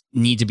 you just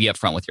need to be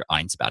upfront with your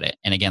audience about it.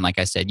 And again, like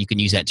I said, you can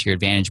use that to your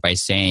advantage by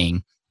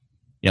saying,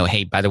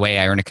 hey, by the way,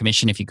 I earn a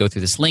commission if you go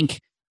through this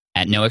link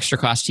at no extra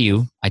cost to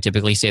you. I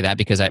typically say that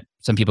because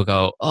some people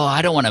go, oh,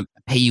 I don't want to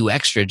pay you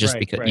extra just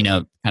because,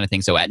 kind of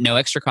thing. So at no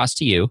extra cost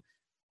to you.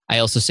 I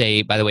also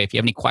say, by the way, if you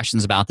have any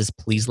questions about this,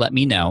 please let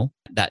me know.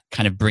 That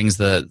kind of brings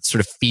the sort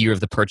of fear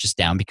of the purchase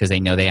down, because they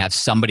know they have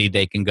somebody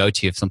they can go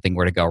to if something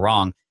were to go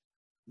wrong.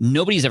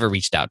 Nobody's ever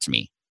reached out to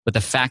me, but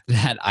the fact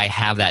that I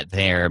have that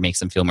there makes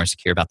them feel more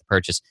secure about the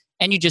purchase.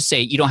 And you just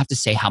say, you don't have to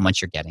say how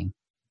much you're getting.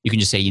 You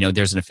can just say,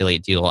 there's an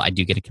affiliate deal. I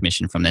do get a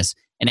commission from this.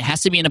 And it has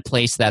to be in a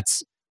place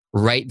that's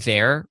right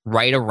there,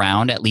 right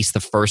around at least the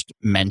first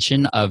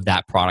mention of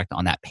that product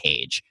on that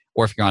page.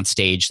 Or if you're on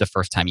stage, the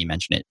first time you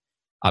mention it.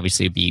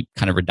 Obviously, it'd be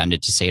kind of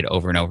redundant to say it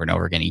over and over and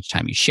over again each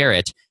time you share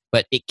it.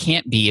 But it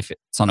can't be, if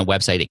it's on a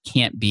website, it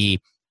can't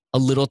be a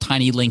little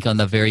tiny link on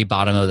the very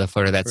bottom of the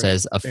footer that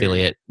says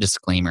affiliate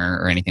disclaimer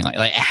or anything like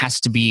that. It has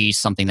to be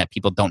something that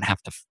people don't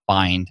have to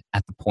find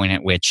at the point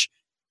at which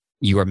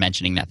you are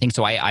mentioning that thing.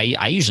 So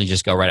I usually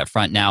just go right up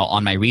front. Now,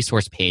 on my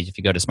resource page, if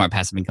you go to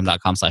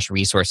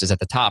smartpassiveincome.com/resources at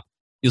the top,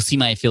 you'll see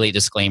my affiliate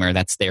disclaimer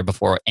that's there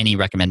before any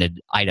recommended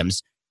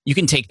items. You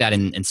can take that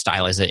and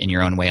stylize it in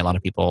your own way. A lot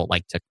of people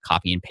like to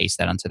copy and paste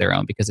that onto their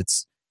own because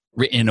it's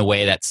written in a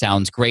way that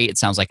sounds great. It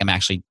sounds like I'm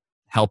actually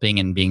helping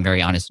and being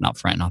very honest and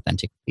upfront and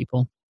authentic with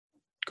people.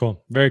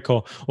 Cool. Very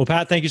cool. Well,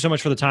 Pat, thank you so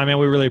much for the time, man.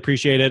 We really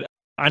appreciate it.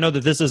 I know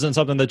that this isn't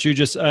something that you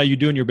just you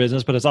do in your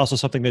business, but it's also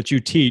something that you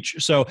teach.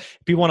 So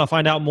if you want to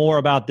find out more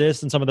about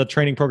this and some of the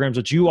training programs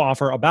that you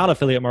offer about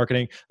affiliate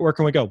marketing, where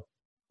can we go?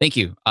 Thank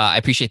you. I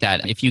appreciate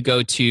that. If you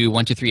go to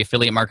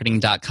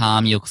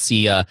 123affiliatemarketing.com, you'll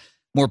see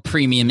more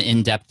premium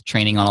in-depth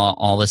training on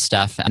all this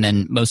stuff. And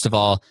then most of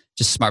all,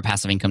 just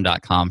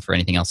smartpassiveincome.com for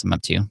anything else I'm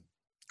up to.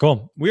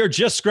 Cool. We are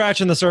just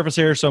scratching the surface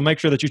here. So make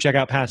sure that you check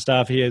out Pat's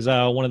stuff. He is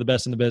one of the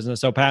best in the business.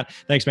 So Pat,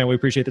 thanks, man. We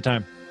appreciate the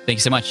time. Thank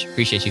you so much.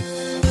 Appreciate you.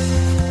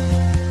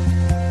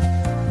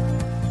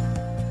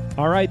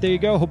 All right, there you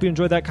go. Hope you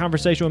enjoyed that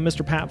conversation with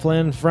Mr. Pat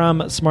Flynn from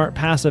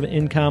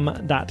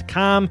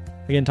smartpassiveincome.com.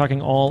 Again,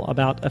 talking all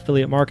about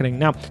affiliate marketing.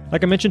 Now,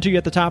 like I mentioned to you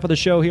at the top of the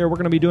show here, we're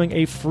going to be doing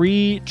a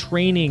free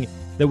training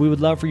that we would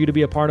love for you to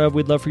be a part of.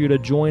 We'd love for you to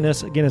join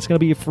us. Again, it's going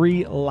to be a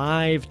free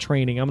live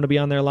training. I'm going to be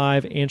on there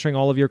live answering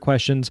all of your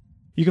questions.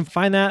 You can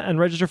find that and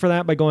register for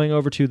that by going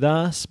over to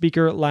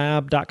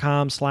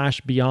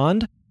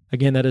thespeakerlab.com/beyond.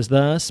 Again, that is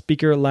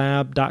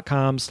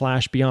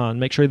thespeakerlab.com/beyond.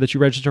 Make sure that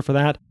you register for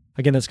that.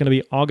 Again, that's going to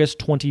be August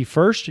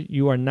 21st.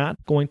 You are not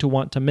going to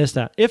want to miss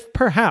that. If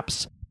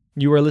perhaps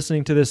you are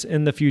listening to this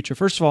in the future,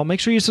 first of all,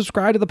 make sure you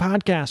subscribe to the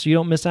podcast so you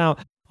don't miss out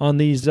on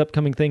these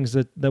upcoming things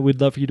that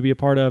we'd love for you to be a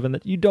part of and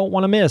that you don't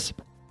want to miss.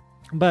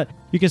 But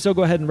you can still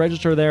go ahead and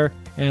register there,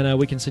 and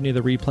we can send you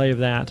the replay of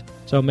that.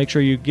 So make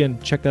sure you, again,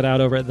 check that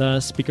out over at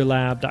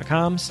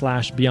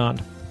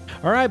thespeakerlab.com/beyond.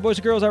 All right, boys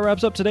and girls, that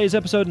wraps up today's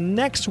episode.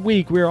 Next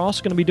week, we're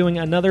also going to be doing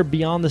another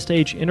Beyond the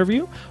Stage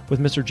interview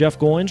with Mr. Jeff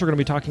Goins. We're going to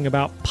be talking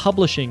about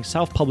publishing,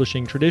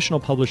 self-publishing, traditional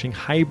publishing,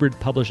 hybrid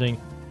publishing,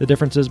 the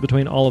differences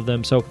between all of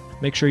them. So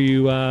make sure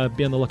you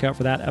be on the lookout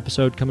for that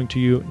episode coming to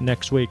you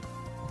next week.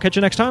 Catch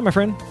you next time, my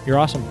friend. You're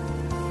awesome.